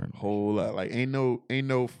 Long-term. Whole lot. Like, ain't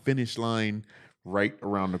no finish line right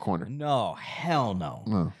around the corner. No, hell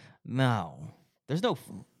no. No.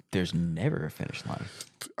 There's never a finish line.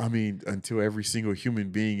 I mean, until every single human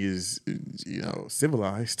being is,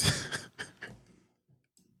 civilized.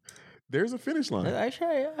 There's a finish line. I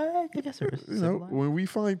guess there is. When we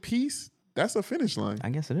find peace, that's a finish line. I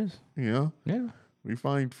guess it is. Yeah. We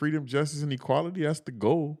find freedom, justice, and equality. That's the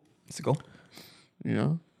goal. It's a goal.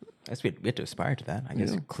 That's we have to aspire to that. I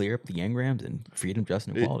guess clear up the engrams and freedom,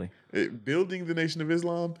 justice, and equality. Building the Nation of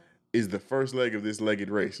Islam is the first leg of this legged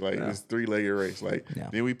race, this three-legged race.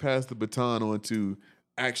 Then we pass the baton on to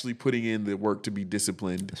actually putting in the work to be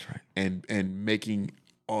disciplined. That's right. And making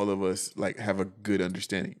all of us have a good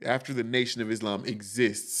understanding. After the Nation of Islam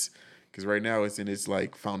exists, because right now it's in its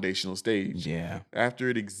foundational stage. Yeah. After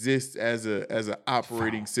it exists as a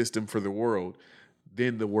operating system for the world,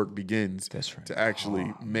 then the work begins. That's right. To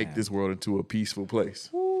actually make this world into a peaceful place.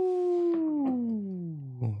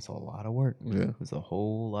 It's a lot of work. Yeah. It's a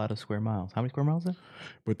whole lot of square miles. How many square miles is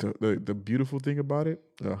But the beautiful thing about it,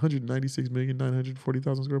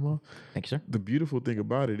 196,940,000 square miles. Thank you, sir. The beautiful thing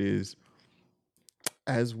about it is,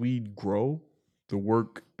 as we grow, the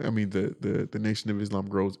Nation of Islam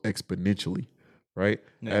grows exponentially, right?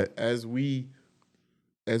 Yeah. As we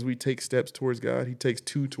take steps towards God, He takes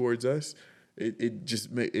two towards us.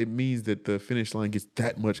 It means that the finish line gets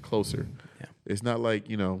that much closer. Yeah. It's not like,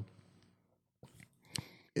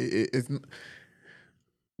 it's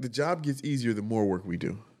the job gets easier the more work we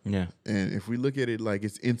do. Yeah. And if we look at it like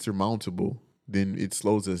it's insurmountable, then it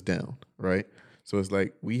slows us down, right? So it's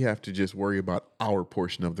like we have to just worry about our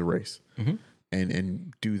portion of the race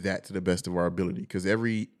and do that to the best of our ability. Because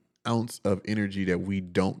every ounce of energy that we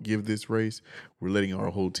don't give this race, we're letting our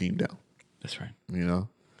whole team down. That's right. You know?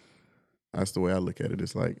 That's the way I look at it.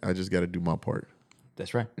 It's like I just got to do my part.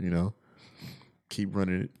 That's right. You know? Keep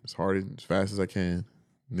running it as hard and as fast as I can,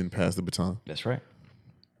 and then pass the baton. That's right.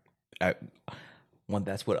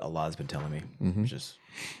 That's what Allah's been telling me. Just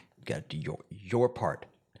you got to do your part.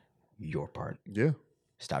 Your part. Yeah.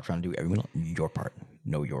 Stop trying to do everyone else. Your part.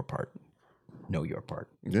 Know your part. Know your part.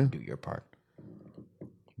 Yeah. Do your part.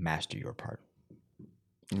 Master your part.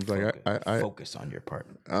 It's like I focus on your part.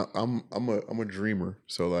 I'm a dreamer.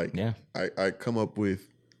 So like Yeah. I come up with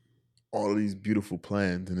all of these beautiful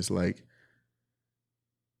plans, and it's like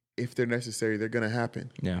if they're necessary, they're gonna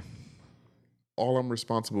happen. Yeah. All I'm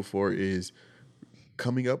responsible for is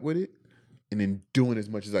coming up with it and then doing as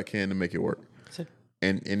much as I can to make it work. That's it.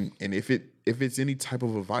 And if it's any type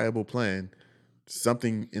of a viable plan,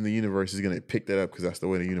 something in the universe is gonna pick that up because that's the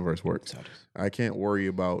way the universe works. So it is. I can't worry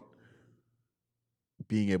about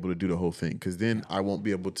being able to do the whole thing because then I won't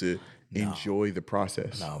be able to enjoy the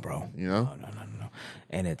process. No, bro. You know? No.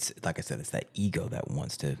 And it's like I said, it's that ego that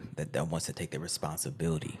wants to take the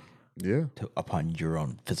responsibility Yeah. upon your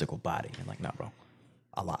own physical body. And like, nah, bro.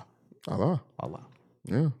 Allah. Allah.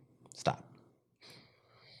 Yeah. Stop.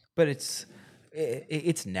 But it's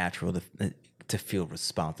natural to feel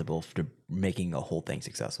responsible for making a whole thing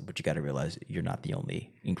successful. But you got to realize you're not the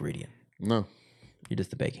only ingredient. No. You're just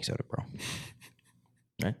the baking soda, bro.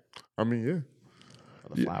 Right? I mean, yeah.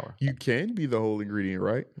 Or the flour. You can be the whole ingredient,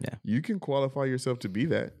 right? Yeah. You can qualify yourself to be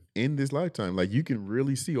that in this lifetime. Like you can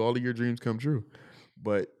really see all of your dreams come true.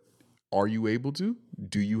 But are you able to?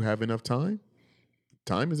 Do you have enough time?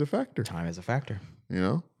 Time is a factor. Time is a factor. You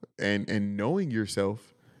know? And knowing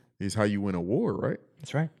yourself is how you win a war, right?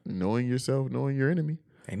 That's right. Knowing yourself, knowing your enemy.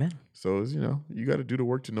 Amen. So it's, you got to do the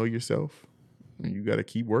work to know yourself. And you got to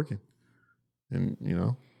keep working.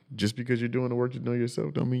 And, just because you're doing the work to know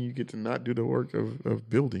yourself don't mean you get to not do the work of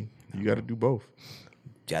building. You got to do both.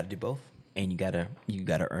 You got to do both. And you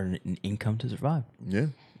gotta earn an income to survive. Yeah.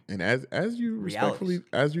 And as you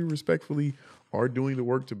respectfully are doing the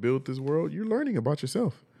work to build this world, you're learning about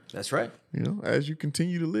yourself. That's right. As you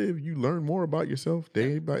continue to live, you learn more about yourself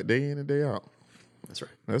day in and day out. That's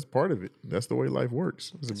right. That's part of it. That's the way life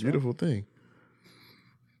works. It's a beautiful thing.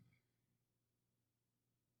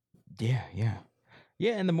 Yeah.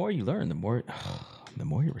 Yeah, and the more you learn, the more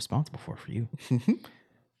you're responsible for you.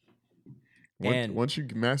 Once you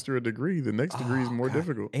master a degree, the next degree is more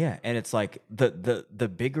difficult. Yeah, and it's like the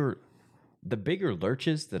bigger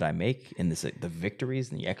lurches that I make in this, the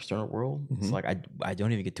victories in the external world. It's like I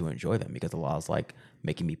don't even get to enjoy them because the law is like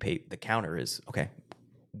making me pay. The counter is okay.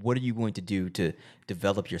 What are you going to do to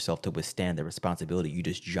develop yourself to withstand the responsibility you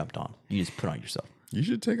just jumped on? You just put on yourself. You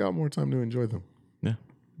should take out more time to enjoy them. Yeah,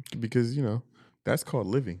 because that's called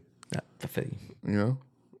living. Yeah, the fee.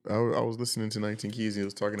 I was listening to 19 Keys and he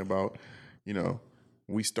was talking about,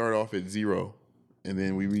 we start off at 0 and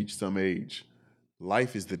then we reach some age.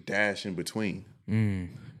 Life is the dash in between.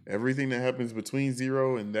 Everything that happens between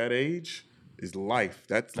 0 and that age is life.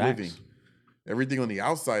 That's Facts. living. Everything on the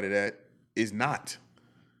outside of that is not.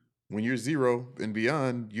 When you're 0 and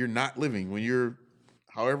beyond, you're not living. When you're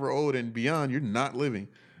however old and beyond, you're not living.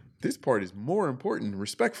 This part is more important,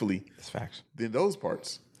 respectfully, It's facts. than those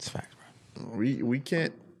parts. It's facts, bro. We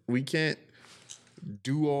can't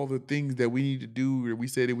do all the things that we need to do or we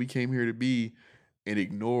say that we came here to be and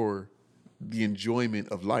ignore the enjoyment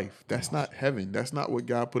of life. That's not heaven. That's not what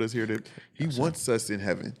God put us here to. He wants us in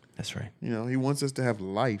heaven. That's right. He wants us to have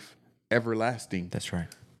life everlasting. That's right.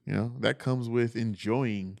 That comes with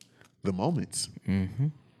enjoying the moments. Mm-hmm.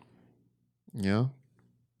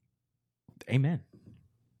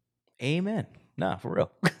 Amen. Nah, for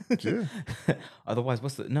real. Yeah. Otherwise,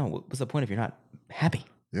 what's the point if you're not happy?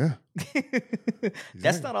 Yeah.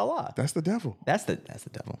 That's not Allah. That's the devil. That's the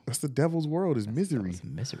devil. That's the devil's world is misery. It's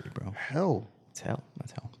misery, bro. Hell. It's hell.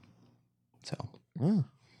 That's hell. It's hell. Yeah.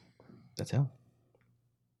 That's hell.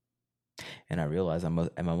 And I realize I'm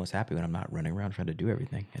almost happy when I'm not running around trying to do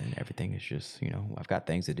everything, and everything is just I've got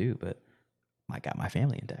things to do, but I got my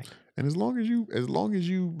family intact. And as long as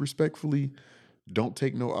you respectfully don't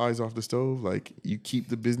take no eyes off the stove, like you keep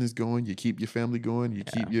the business going, you keep your family going, you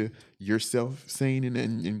keep yourself sane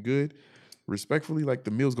and good, respectfully, like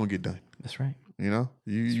the meal's gonna get done. That's right.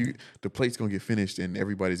 You the plate's gonna get finished and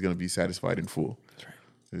everybody's gonna be satisfied and full. That's right.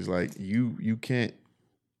 It's like you can't.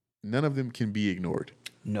 None of them can be ignored.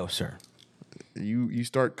 No, sir. You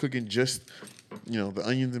start cooking just the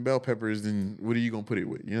onions and bell peppers, then what are you gonna put it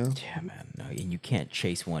with? You know? Yeah, man. No, and you can't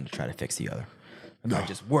chase one to try to fix the other. If I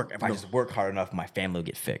just work hard enough, my family will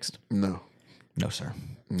get fixed. No, No, sir.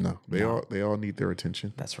 no. They all need their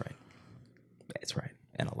attention. That's right. That's right.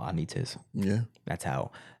 And Allah needs his. Yeah. That's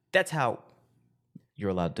how you're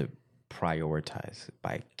allowed to prioritize,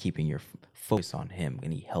 by keeping your focus on him,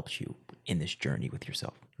 and he helps you in this journey with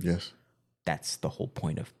yourself. Yes. That's the whole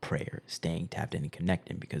point of prayer, staying tapped in and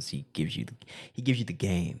connecting, because he gives you the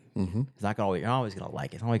game. Mm-hmm. It's not you're not always gonna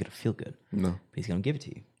like it. It's not always gonna feel good. No. But he's gonna give it to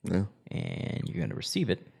you. Yeah. And you're gonna receive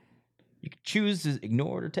it. You can choose to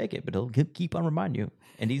ignore it or take it, but he'll keep on reminding you.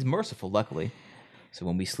 And he's merciful, luckily. So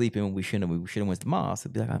when we sleep in when we shouldn't went to the mosque,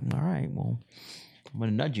 it'd be like, all right, well, I'm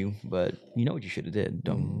gonna nudge you, but you know what you should have did.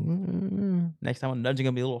 Don't. Next time I'm nudging,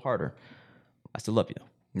 gonna be a little harder. I still love you though.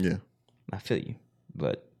 Yeah. I feel you,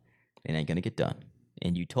 but it ain't gonna get done.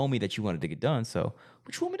 And you told me that you wanted to get done, so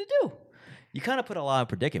what you want me to do? You kind of put a lot of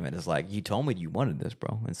predicament. It's like, you told me you wanted this,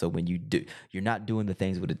 bro. And so when you're not doing the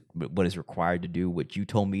things what is required to do, what you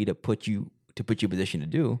told me to put you in position to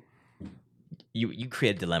do. You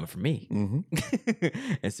create a dilemma for me. Mm-hmm.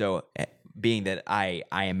 And so, being that I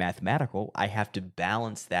am mathematical, I have to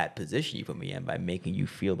balance that position you put me in by making you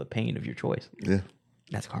feel the pain of your choice. Yeah.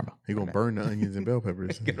 That's karma. He gonna burn the onions and bell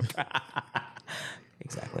peppers.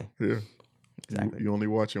 Exactly. Yeah. Exactly. You only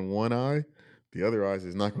watching one eye. The other eyes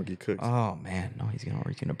is not gonna get cooked. Oh man, no, he's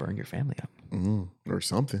gonna burn your family up. Or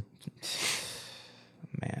something.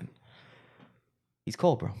 Man, he's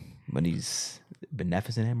cold, bro, but he's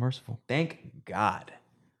beneficent and merciful. Thank God.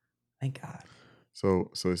 Thank God. So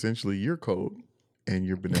essentially, you're cold and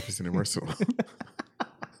you're beneficent and merciful.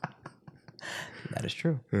 That is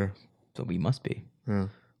true. Yeah. So we must be. Yeah.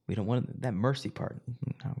 We don't want that mercy part.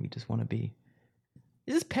 No, we just want to be.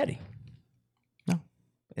 This is petty. No,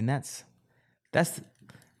 and that's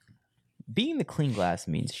being the clean glass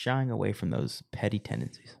means shying away from those petty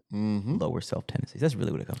tendencies, lower self tendencies. That's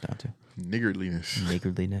really what it comes down to. Niggardliness,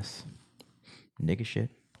 nigga shit,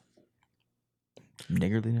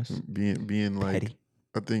 niggardliness. Being like, petty.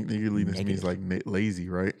 I think niggardliness means like lazy,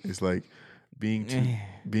 right? It's like being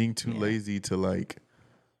too lazy to like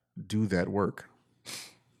do that work.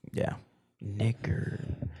 Yeah,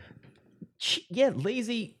 niggard. Yeah,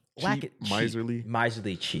 lazy, cheap,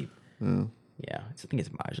 miserly, cheap. Yeah, I think it's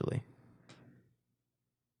miserly.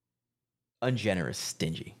 Ungenerous,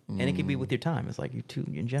 stingy, and it can be with your time. It's like you're too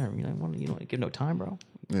ungenerous. You don't want to give no time, bro.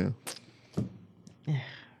 Yeah.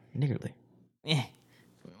 Niggardly.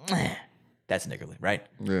 That's niggardly, right?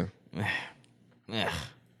 Yeah.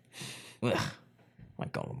 I'm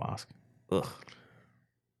like going to the mosque. Ugh.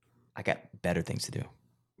 I got better things to do.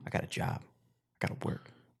 I got a job. I got to work.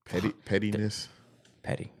 Pettiness.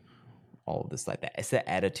 Petty. All of this like that. It's the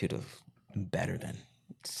attitude of better than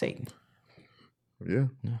Satan. Yeah.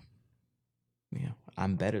 Yeah.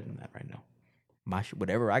 I'm better than that right now.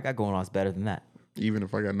 Whatever I got going on is better than that. Even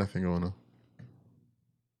if I got nothing going on.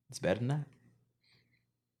 It's better than that.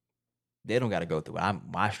 They don't got to go through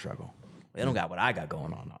my struggle. They don't got what I got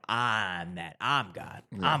going on. I'm that. I'm God.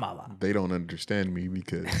 Yeah. I'm Allah. They don't understand me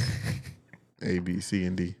because A, B, C,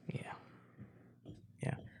 and D. Yeah.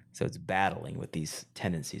 Yeah. So it's battling with these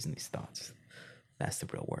tendencies and these thoughts. That's the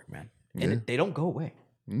real work, man. And they don't go away.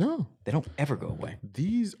 No. They don't ever go away.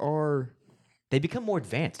 They become more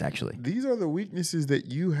advanced, actually. These are the weaknesses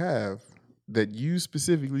that you have that you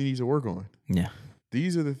specifically need to work on. Yeah.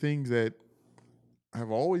 These are the things that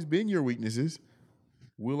have always been your weaknesses,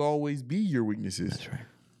 will always be your weaknesses. That's right.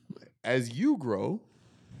 As you grow,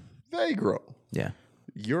 they grow. Yeah.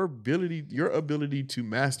 Your ability to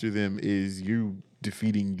master them is you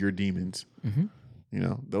defeating your demons. Mm-hmm. You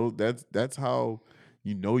know, that's how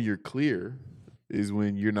you know you're clear, is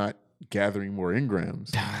when you're not gathering more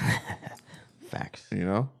engrams. Facts. You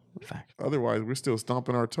know? Facts. Otherwise, we're still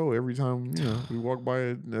stomping our toe every time, we walk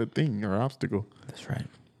by a thing or obstacle. That's right.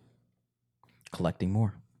 Collecting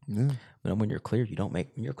more. Yeah. But when you're clear, you don't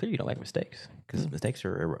make mistakes, because mistakes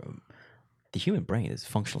are the human brain is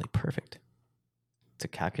functionally perfect. It's a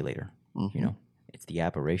calculator. Mm-hmm. It's the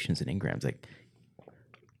aberrations and engrams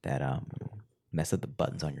that mess up the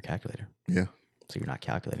buttons on your calculator. Yeah. So you're not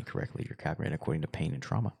calculating correctly. You're calculating according to pain and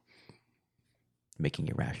trauma, making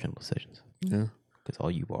irrational decisions. Yeah. Because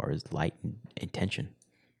all you are is light and intention.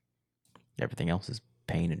 Everything else is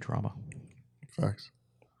pain and trauma. Facts.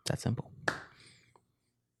 It's that simple.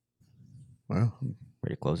 Wow.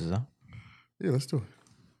 Ready to close this out? Yeah, let's do it.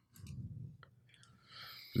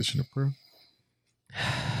 Position of prayer.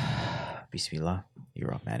 Bismillah,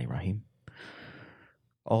 Ar-Rahman Ar-Rahim.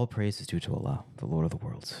 All praise is due to Allah, the Lord of the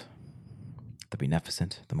worlds, the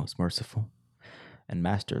Beneficent, the Most Merciful, and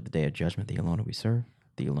Master of the day of judgment, thee alone do we serve,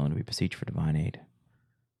 thee alone do we beseech for divine aid.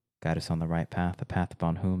 Guide us on the right path, the path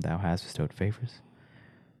upon whom thou hast bestowed favors,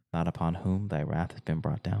 not upon whom thy wrath has been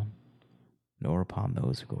brought down, nor upon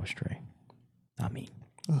those who go astray. Amen.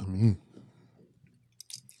 Amen.